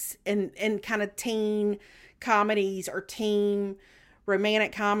leads in kind of teen comedies or teen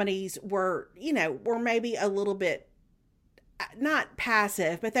romantic comedies were, were maybe a little bit not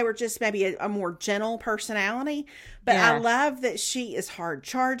passive, but they were just maybe a more gentle personality. But I love that she is hard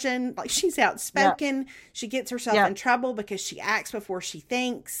charging. Like, she's outspoken. She gets herself in trouble because she acts before she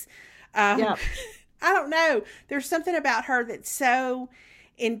thinks. I don't know. There's something about her that's so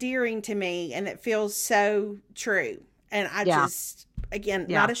endearing to me and that feels so true. And I just, again,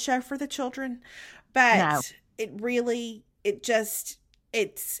 not a show for the children, but it really, it's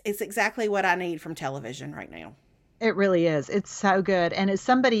exactly what I need from television right now. It really is. It's so good. And as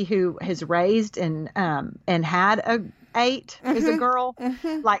somebody who has raised and had a 8 as a girl,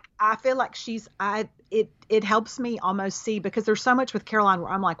 like, I feel like it helps me almost see, because there's so much with Caroline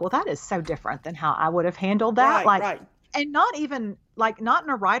where I'm like, well, that is so different than how I would have handled that. Right. And not even like, not in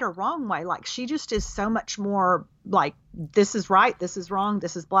a right or wrong way. Like, she just is so much more like, this is right, this is wrong,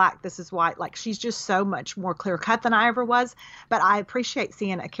 this is black, this is white. Like, she's just so much more clear cut than I ever was. But I appreciate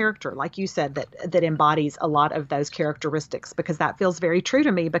seeing a character, like you said, that embodies a lot of those characteristics, because that feels very true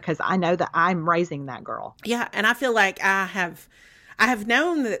to me, because I know that I'm raising that girl. Yeah. And I feel like I have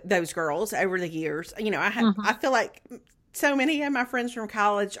known those girls over the years. I feel like so many of my friends from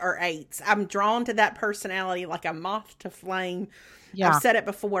college are 8s. I'm drawn to that personality like a moth to flame. Yeah. I've said it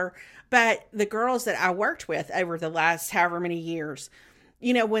before, but the girls that I worked with over the last however many years,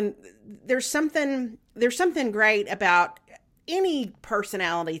 when there's something great about any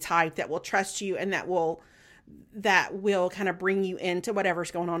personality type that will trust you and that will kind of bring you into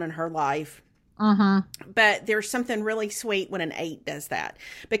whatever's going on in her life. But there's something really sweet when an 8 does that,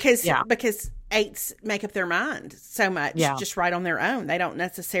 because 8s make up their mind so much just right on their own. They don't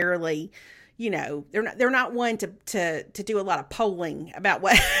necessarily, they're not one to do a lot of polling about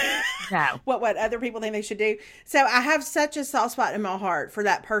what what other people think they should do. So I have such a soft spot in my heart for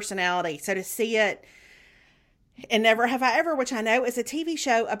that personality. So to see it in Never Have I Ever, which I know is a TV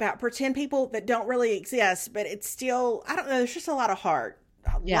show about pretend people that don't really exist, but it's still, I don't know, there's just a lot of heart.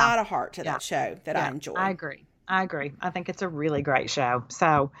 Lot of heart to that show that I enjoy. I agree. I think it's a really great show.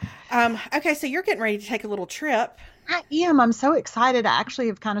 So, okay. So you're getting ready to take a little trip. I am. I'm so excited. I actually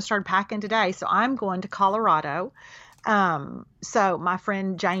have kind of started packing today. So I'm going to Colorado. So my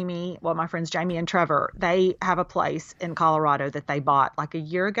friends Jamie and Trevor, they have a place in Colorado that they bought like a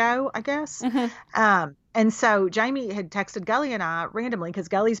year ago, I guess. And so Jamie had texted Gully and I randomly, because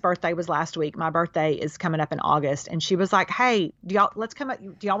Gully's birthday was last week. My birthday is coming up in August. And she was like, hey, do y'all want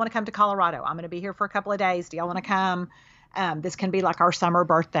to come to Colorado? I'm going to be here for a couple of days. Do y'all want to come? This can be like our summer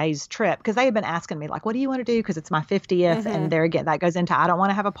birthdays trip. Because they had been asking me, like, what do you want to do? Because it's my 50th. And there again, that goes into, I don't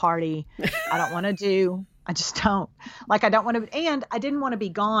want to have a party. I just don't. Like, I don't want to, and I didn't want to be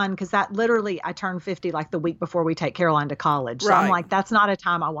gone, because that literally, I turned 50 like the week before we take Caroline to college. So I'm like, that's not a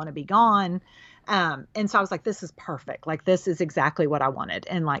time I want to be gone. And so I was like, this is perfect. Like, this is exactly what I wanted.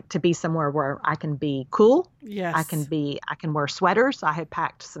 And like, to be somewhere where I can be cool. Yes. I can wear sweaters. I had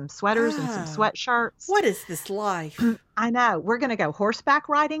packed some sweaters and some sweatshirts. What is this life? I know. We're going to go horseback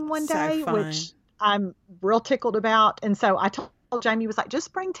riding one day, which I'm real tickled about. And so I told Jamie, was like,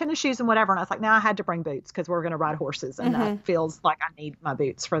 just bring tennis shoes and whatever. And I was like, no, I had to bring boots because we're going to ride horses. And that feels like I need my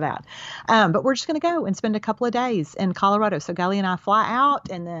boots for that. But we're just going to go and spend a couple of days in Colorado. So Gully and I fly out,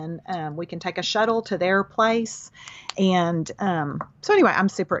 and then we can take a shuttle to their place. And so anyway, I'm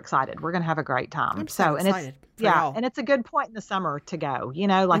super excited. We're going to have a great time. I'm so excited. And it's a good point in the summer to go,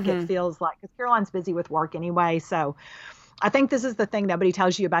 like it feels like, because Caroline's busy with work anyway. So I think this is the thing nobody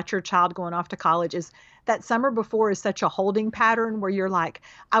tells you about your child going off to college, is that summer before is such a holding pattern where you're like,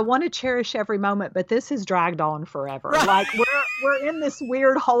 I want to cherish every moment, but this has dragged on forever. Right. Like we're in this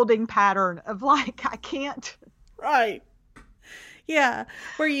weird holding pattern of like, I can't. Right. Yeah.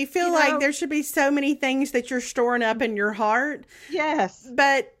 Where you feel like there should be so many things that you're storing up in your heart. Yes.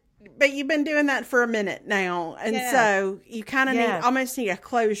 But you've been doing that for a minute now. And so you kind of almost need a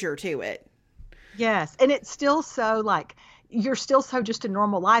closure to it. Yes. And it's still so like, you're still so just in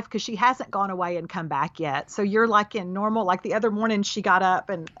normal life, because she hasn't gone away and come back yet. So you're like in normal, like the other morning she got up,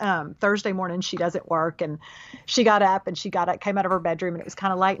 and Thursday morning she doesn't work, and she got up and came out of her bedroom, and it was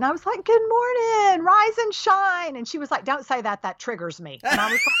kind of late. And I was like, good morning, rise and shine. And she was like, don't say that. That triggers me. And I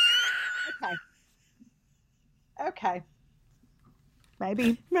was like, okay.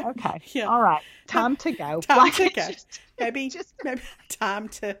 Maybe. Okay. Yeah. All right. Time to go. Time to go. Maybe time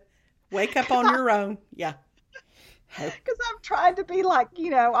to wake up on your own. Yeah. Because I've tried to be like,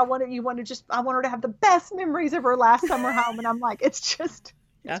 I want her to have the best memories of her last summer home. And I'm like, it's just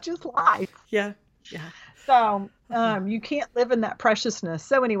life. Yeah. Yeah. So, you can't live in that preciousness.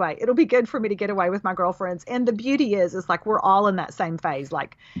 So anyway, it'll be good for me to get away with my girlfriends. And the beauty is like, we're all in that same phase.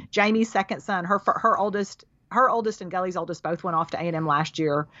 Like Jamie's second son, her oldest her oldest and Gully's oldest both went off to A&M last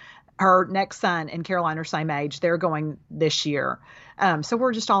year. Her next son and Caroline are same age. They're going this year. So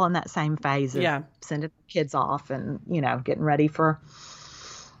we're just all in that same phase of sending kids off and, getting ready for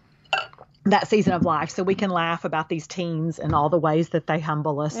that season of life, so we can laugh about these teens and all the ways that they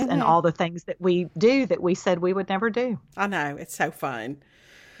humble us and all the things that we do that we said we would never do. I know. It's so fun.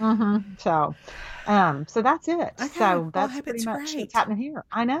 So that's it. Okay. So that's pretty much what's happening here.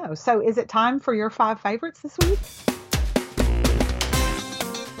 I know. So is it time for your 5 favorites this week?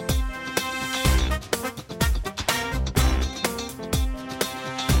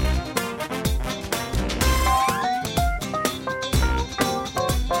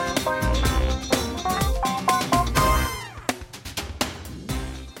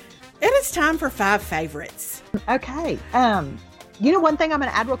 Time for 5 favorites. Okay. One thing I'm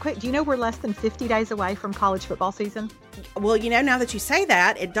going to add real quick. Do you know we're less than 50 days away from college football season? Well, now that you say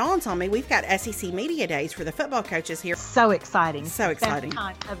that, it dawns on me we've got SEC Media Days for the football coaches here. So exciting. So exciting.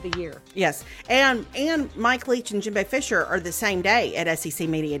 Best time of the year. Yes. And Mike Leach and Jimbo Fisher are the same day at SEC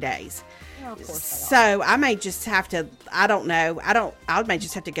Media Days. Well, of course so I may just have to, I don't know. I may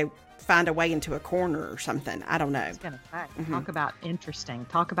just have to go find a way into a corner or something. I don't know. I was going to say, talk about interesting.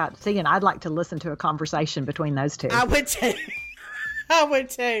 Talk about, and I'd like to listen to a conversation between those two. I would too. I would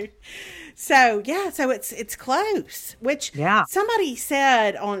too. So it's close, which somebody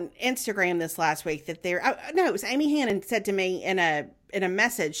said on Instagram this last week that it was Amy Hannon said to me in a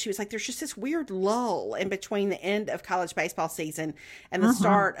message. She was like, there's just this weird lull in between the end of college baseball season and the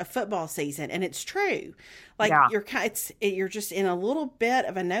start of football season. And it's true. Like you're just in a little bit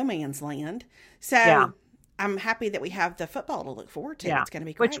of a no man's land. So I'm happy that we have the football to look forward to. It's going to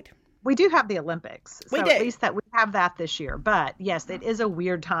be great. We do have the Olympics. We so do. At least that we have that this year. But yes, it is a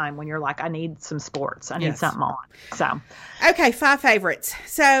weird time when you're like, I need some sports. I need something on. So, okay, 5 favorites.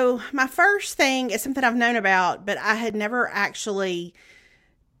 So my first thing is something I've known about, but I had never actually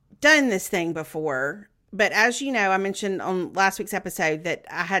done this thing before. But as you know, I mentioned on last week's episode that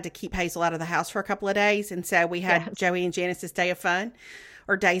I had to keep Hazel out of the house for a couple of days. And so we had Joey and Janice's Day of Fun.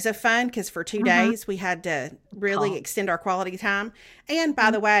 Or Days of Fun, because for 2 days we had to really extend our quality time. And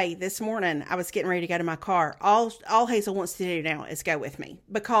by the way, this morning I was getting ready to go to my car. All Hazel wants to do now is go with me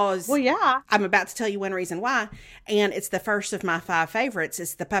because I'm about to tell you one reason why. And it's the first of my 5 favorites.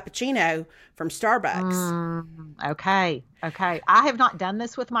 It's the puppuccino from Starbucks. Okay. I have not done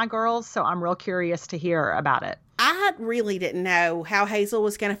this with my girls, so I'm real curious to hear about it. I really didn't know how Hazel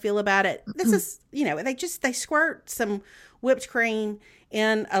was going to feel about it. This is, they squirt some whipped cream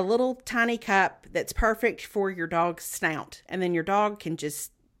in a little tiny cup that's perfect for your dog's snout. And then your dog can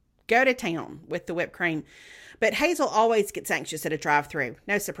just go to town with the whipped cream. But Hazel always gets anxious at a drive-thru.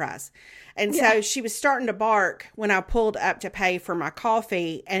 No surprise. And so she was starting to bark when I pulled up to pay for my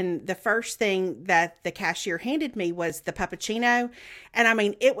coffee. And the first thing that the cashier handed me was the puppuccino. And I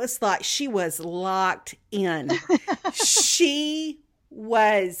mean, it was like she was locked in. She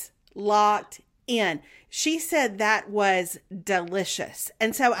was locked in. She said that was delicious.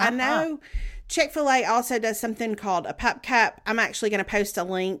 And so I know Chick-fil-A also does something called a pup cup. I'm actually going to post a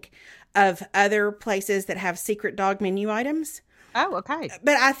link of other places that have secret dog menu items. Oh, okay.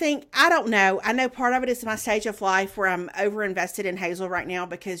 But I don't know. I know part of it is my stage of life where I'm over invested in Hazel right now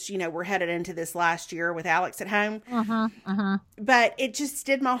because, we're headed into this last year with Alex at home. But it just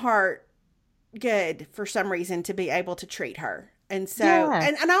did my heart good for some reason to be able to treat her. And so,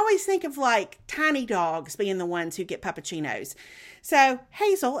 and I always think of like tiny dogs being the ones who get puppuccinos. So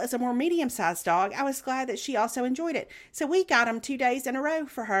Hazel, as a more medium-sized dog, I was glad that she also enjoyed it. So we got them 2 days in a row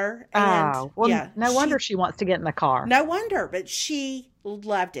for her. And no wonder she wants to get in the car. No wonder, but she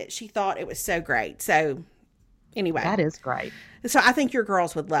loved it. She thought it was so great. So anyway. That is great. So I think your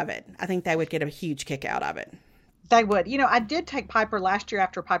girls would love it. I think they would get a huge kick out of it. They would. I did take Piper last year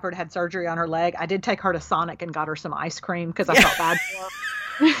after Piper had surgery on her leg. I did take her to Sonic and got her some ice cream because I felt bad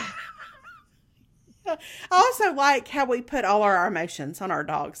for her. I also like how we put all our emotions on our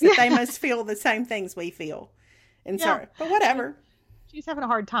dogs. That they must feel the same things we feel. And so, but whatever. She's having a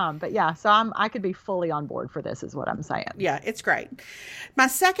hard time. But so I could be fully on board for this is what I'm saying. Yeah, it's great. My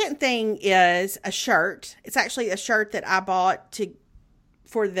second thing is a shirt. It's actually a shirt that I bought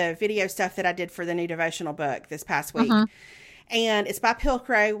for the video stuff that I did for the new devotional book this past week. And it's by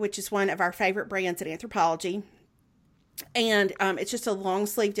Pilcrow, which is one of our favorite brands at Anthropologie. And it's just a long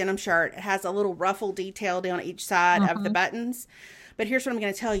sleeve denim shirt. It has a little ruffle detail down each side of the buttons. But here's what I'm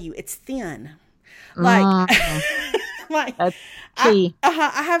going to tell you. It's thin. Like, that's key.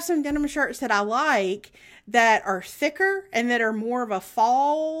 I have some denim shirts that I like that are thicker and that are more of a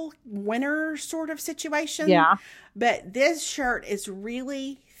fall, winter sort of situation. Yeah. But this shirt is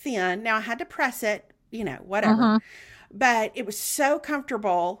really thin. Now, I had to press it, whatever. But it was so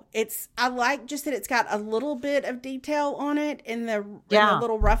comfortable. I like just that it's got a little bit of detail on it in the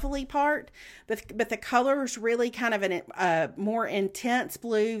little ruffly part, but the color is really kind of a more intense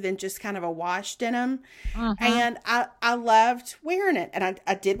blue than just kind of a wash denim. And I loved wearing it, and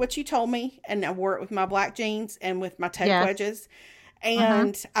I did what you told me, and I wore it with my black jeans and with my toe wedges,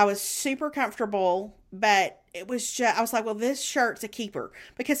 and I was super comfortable. But it was I was like, well, this shirt's a keeper,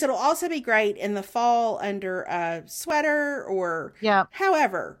 because it'll also be great in the fall under a sweater or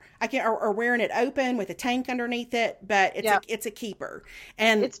however I can, or wearing it open with a tank underneath it. But it's a keeper,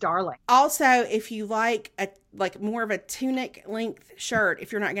 and it's darling. Also, if you like more of a tunic length shirt,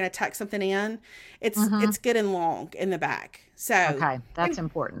 if you're not going to tuck something in, it's good and long in the back. So that's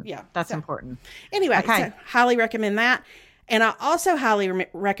important. Yeah, that's important. Anyway, so highly recommend that. And I also highly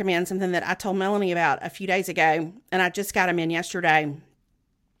recommend something that I told Melanie about a few days ago, and I just got them in yesterday.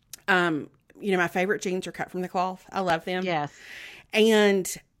 My favorite jeans are cut from the cloth. I love them. Yes.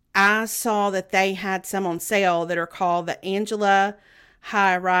 And I saw that they had some on sale that are called the Angela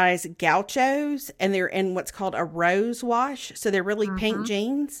High Rise Gauchos, and they're in what's called a rose wash. So they're really pink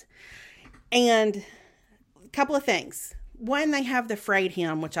jeans. And a couple of things. One, they have the frayed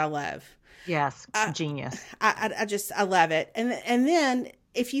hem, which I love. Yes, genius. I love it. And then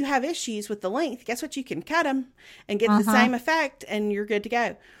if you have issues with the length, guess what? You can cut them and get the same effect, and you're good to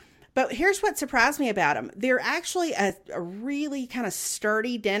go. But here's what surprised me about them. They're actually a really kind of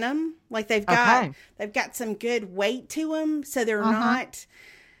sturdy denim. Like they've got some good weight to them. So they're not,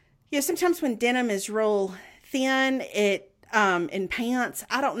 sometimes when denim is real thin, in pants,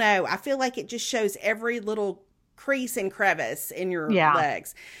 I don't know. I feel like it just shows every little crease and crevice in your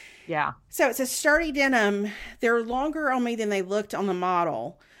legs. Yeah. So it's a sturdy denim. They're longer on me than they looked on the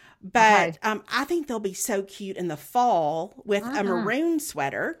model. But I think they'll be so cute in the fall with a maroon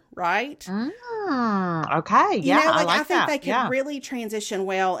sweater, right? Okay. Yeah, I think they could really transition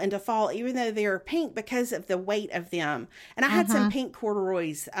well into fall, even though they're pink, because of the weight of them. And I had some pink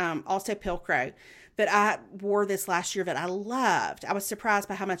corduroys, also Pilcrow, that I wore this last year that I loved. I was surprised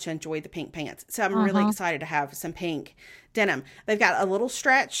by how much I enjoyed the pink pants. So I'm really excited to have some pink denim. They've got a little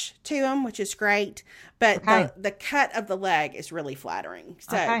stretch to them, which is great, but the cut of the leg is really flattering.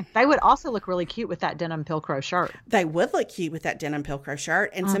 So they would also look really cute with that denim Pilcrow shirt. They would look cute with that denim Pilcrow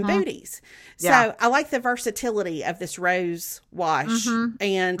shirt and some booties. So I like the versatility of this rose wash,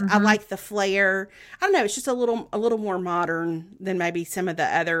 and I like the flare. I don't know, it's just a little more modern than maybe some of the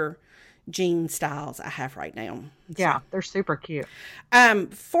other jean styles I have right now. Yeah, they're super cute.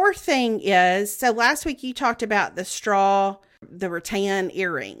 Fourth thing is, so last week you talked about the rattan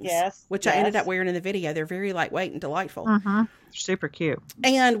earrings. Yes. Which I ended up wearing in the video. They're very lightweight and delightful. Super cute.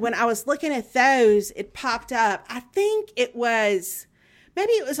 And when I was looking at those, it popped up. I think maybe it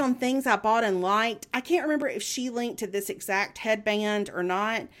was on things I bought and liked. I can't remember if she linked to this exact headband or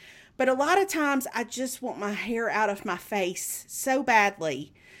not. But a lot of times I just want my hair out of my face so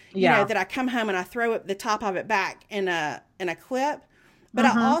badly. That I come home and I throw the top of it back in a clip. But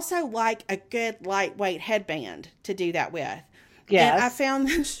I also like a good lightweight headband to do that with. Yes. And I found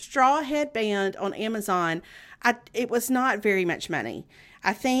this straw headband on Amazon. It was not very much money.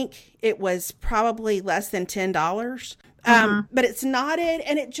 I think it was probably less than $10. But it's knotted,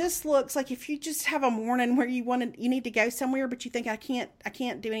 and it just looks like if you just have a morning where you need to go somewhere, but you think I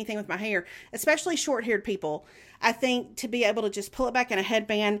can't do anything with my hair, especially short-haired people. I think to be able to just pull it back in a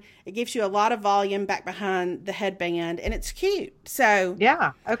headband, it gives you a lot of volume back behind the headband, and it's cute. So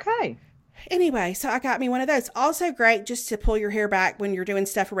yeah, okay. Anyway, so I got me one of those. Also great just to pull your hair back when you're doing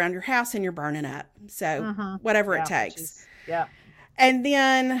stuff around your house and you're burning up. So whatever it takes. And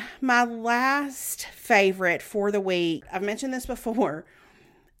then my last favorite for the week, I've mentioned this before,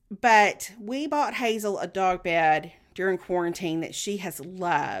 but we bought Hazel a dog bed during quarantine that she has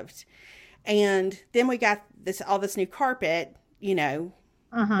loved. And then we got all this new carpet,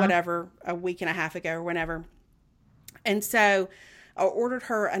 whatever, a week and a half ago or whenever. And so I ordered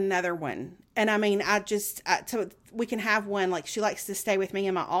her another one. And I mean, so we can have one, like she likes to stay with me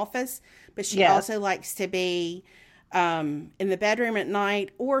in my office, but she also likes to be in the bedroom at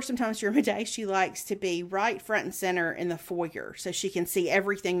night, or sometimes during the day, she likes to be right front and center in the foyer so she can see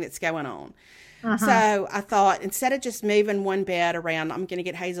everything that's going on. So I thought, instead of just moving one bed around, I'm going to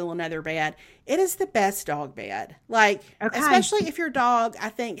get Hazel another bed. It is the best dog bed. Especially if your dog, I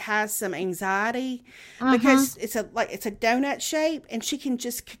think, has some anxiety, because it's a donut shape, and she can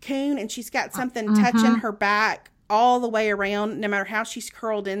just cocoon, and she's got something touching her back all the way around, no matter how she's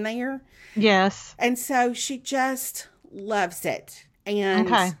curled in there. Yes. And so she just loves it.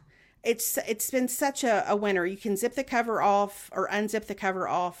 And it's been such a winner. You can zip the cover off or unzip the cover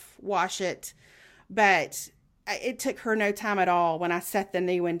off, wash it, but it took her no time at all when I set the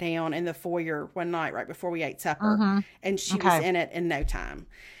new one down in the foyer one night right before we ate supper, and she was in it in no time.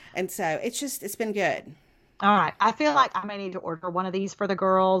 And so it's been good. All right. I feel like I may need to order one of these for the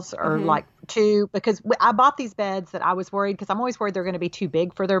girls, or like two, because I bought these beds that I was worried, because I'm always worried they're going to be too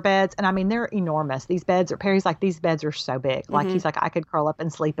big for their beds. And I mean, they're enormous. These beds are, Perry's like, these beds are so big. Like, he's like, I could curl up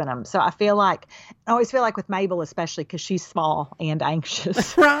and sleep in them. So I always feel like with Mabel, especially because she's small and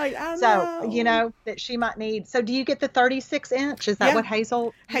anxious. Right. I know. So, you know, that she might need. So do you get the 36 inch? Is that what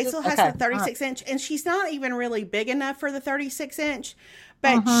Hazel? Hazel has the 36 inch, and she's not even really big enough for the 36 inch.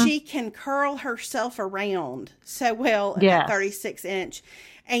 But she can curl herself around so well in that 36 inch.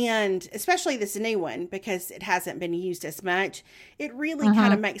 And especially this new one, because it hasn't been used as much, it really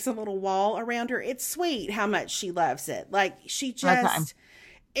kind of makes a little wall around her. It's sweet how much she loves it. Like, she just,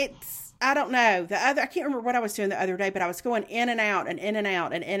 I don't know. I can't remember what I was doing the other day, but I was going in and out and in and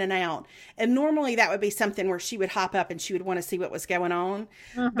out and in and out. And normally that would be something where she would hop up and she would want to see what was going on.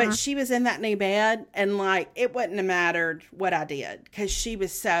 But she was in that new bed, and like, it wouldn't have mattered what I did because she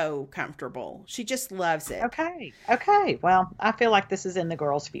was so comfortable. She just loves it. Okay. Well, I feel like this is in the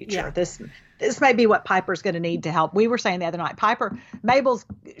girls' future. Yeah. This may be what Piper's going to need to help. We were saying the other night,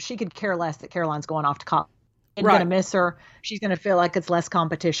 she could care less that Caroline's going off to college. And going to miss her. She's going to feel like it's less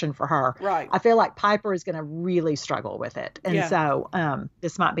competition for her. Right. I feel like Piper is going to really struggle with it. And so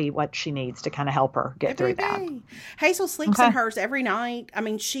this might be what she needs to kind of help her get through that. Hazel sleeps in hers every night. I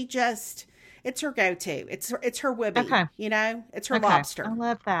mean, it's her go-to. It's her Wibby. Okay. You know, it's her lobster. I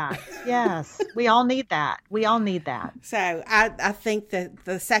love that. Yes. We all need that. So I think that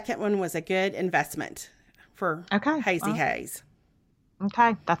the second one was a good investment for Hazy Hayes.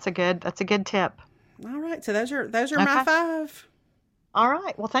 Okay. That's a good tip. All right. So those are my 5. All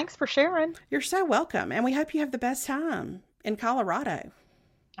right. Well, thanks for sharing. You're so welcome. And we hope you have the best time in Colorado.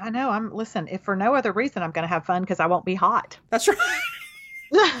 I know. Listen, if for no other reason, I'm going to have fun because I won't be hot. That's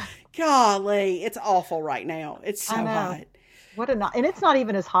right. Golly, it's awful right now. It's so hot. And it's not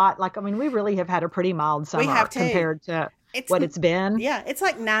even as hot. Like, I mean, we really have had a pretty mild summer compared to what it's been. Yeah, it's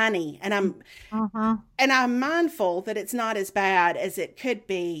like 90, and I'm mindful that it's not as bad as it could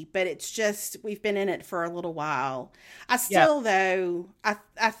be, but it's just, we've been in it for a little while. I still, though, I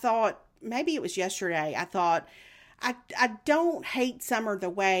thought, maybe it was yesterday, I thought, I don't hate summer the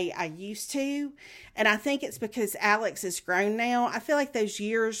way I used to, and I think it's because Alex is grown now. I feel like those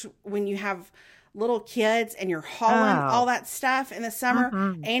years when you have little kids and you're hauling all that stuff in the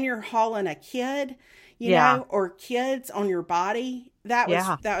summer, and you're hauling a kid, you know, or kids on your body. That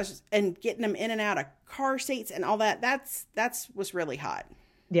was, and getting them in and out of car seats and all that. That's was really hot.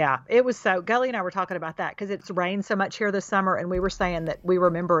 Yeah, it was. So Gully and I were talking about that because it's rained so much here this summer, and we were saying that we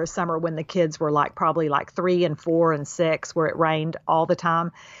remember a summer when the kids were probably 3 and 4 and 6, where it rained all the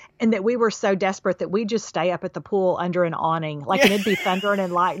time, and that we were so desperate that we just stay up at the pool under an awning, and it'd be thundering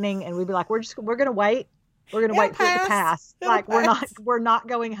and lightning, and we'd be like, we're going to wait. We're going to wait for it to pass. We're not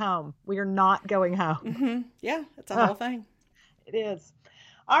going home. We are not going home. Yeah, it's a whole thing. It is.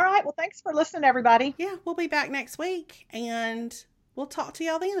 All right. Well, thanks for listening, everybody. Yeah, we'll be back next week, and we'll talk to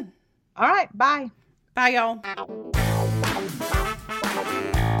y'all then. All right. Bye. Bye, y'all.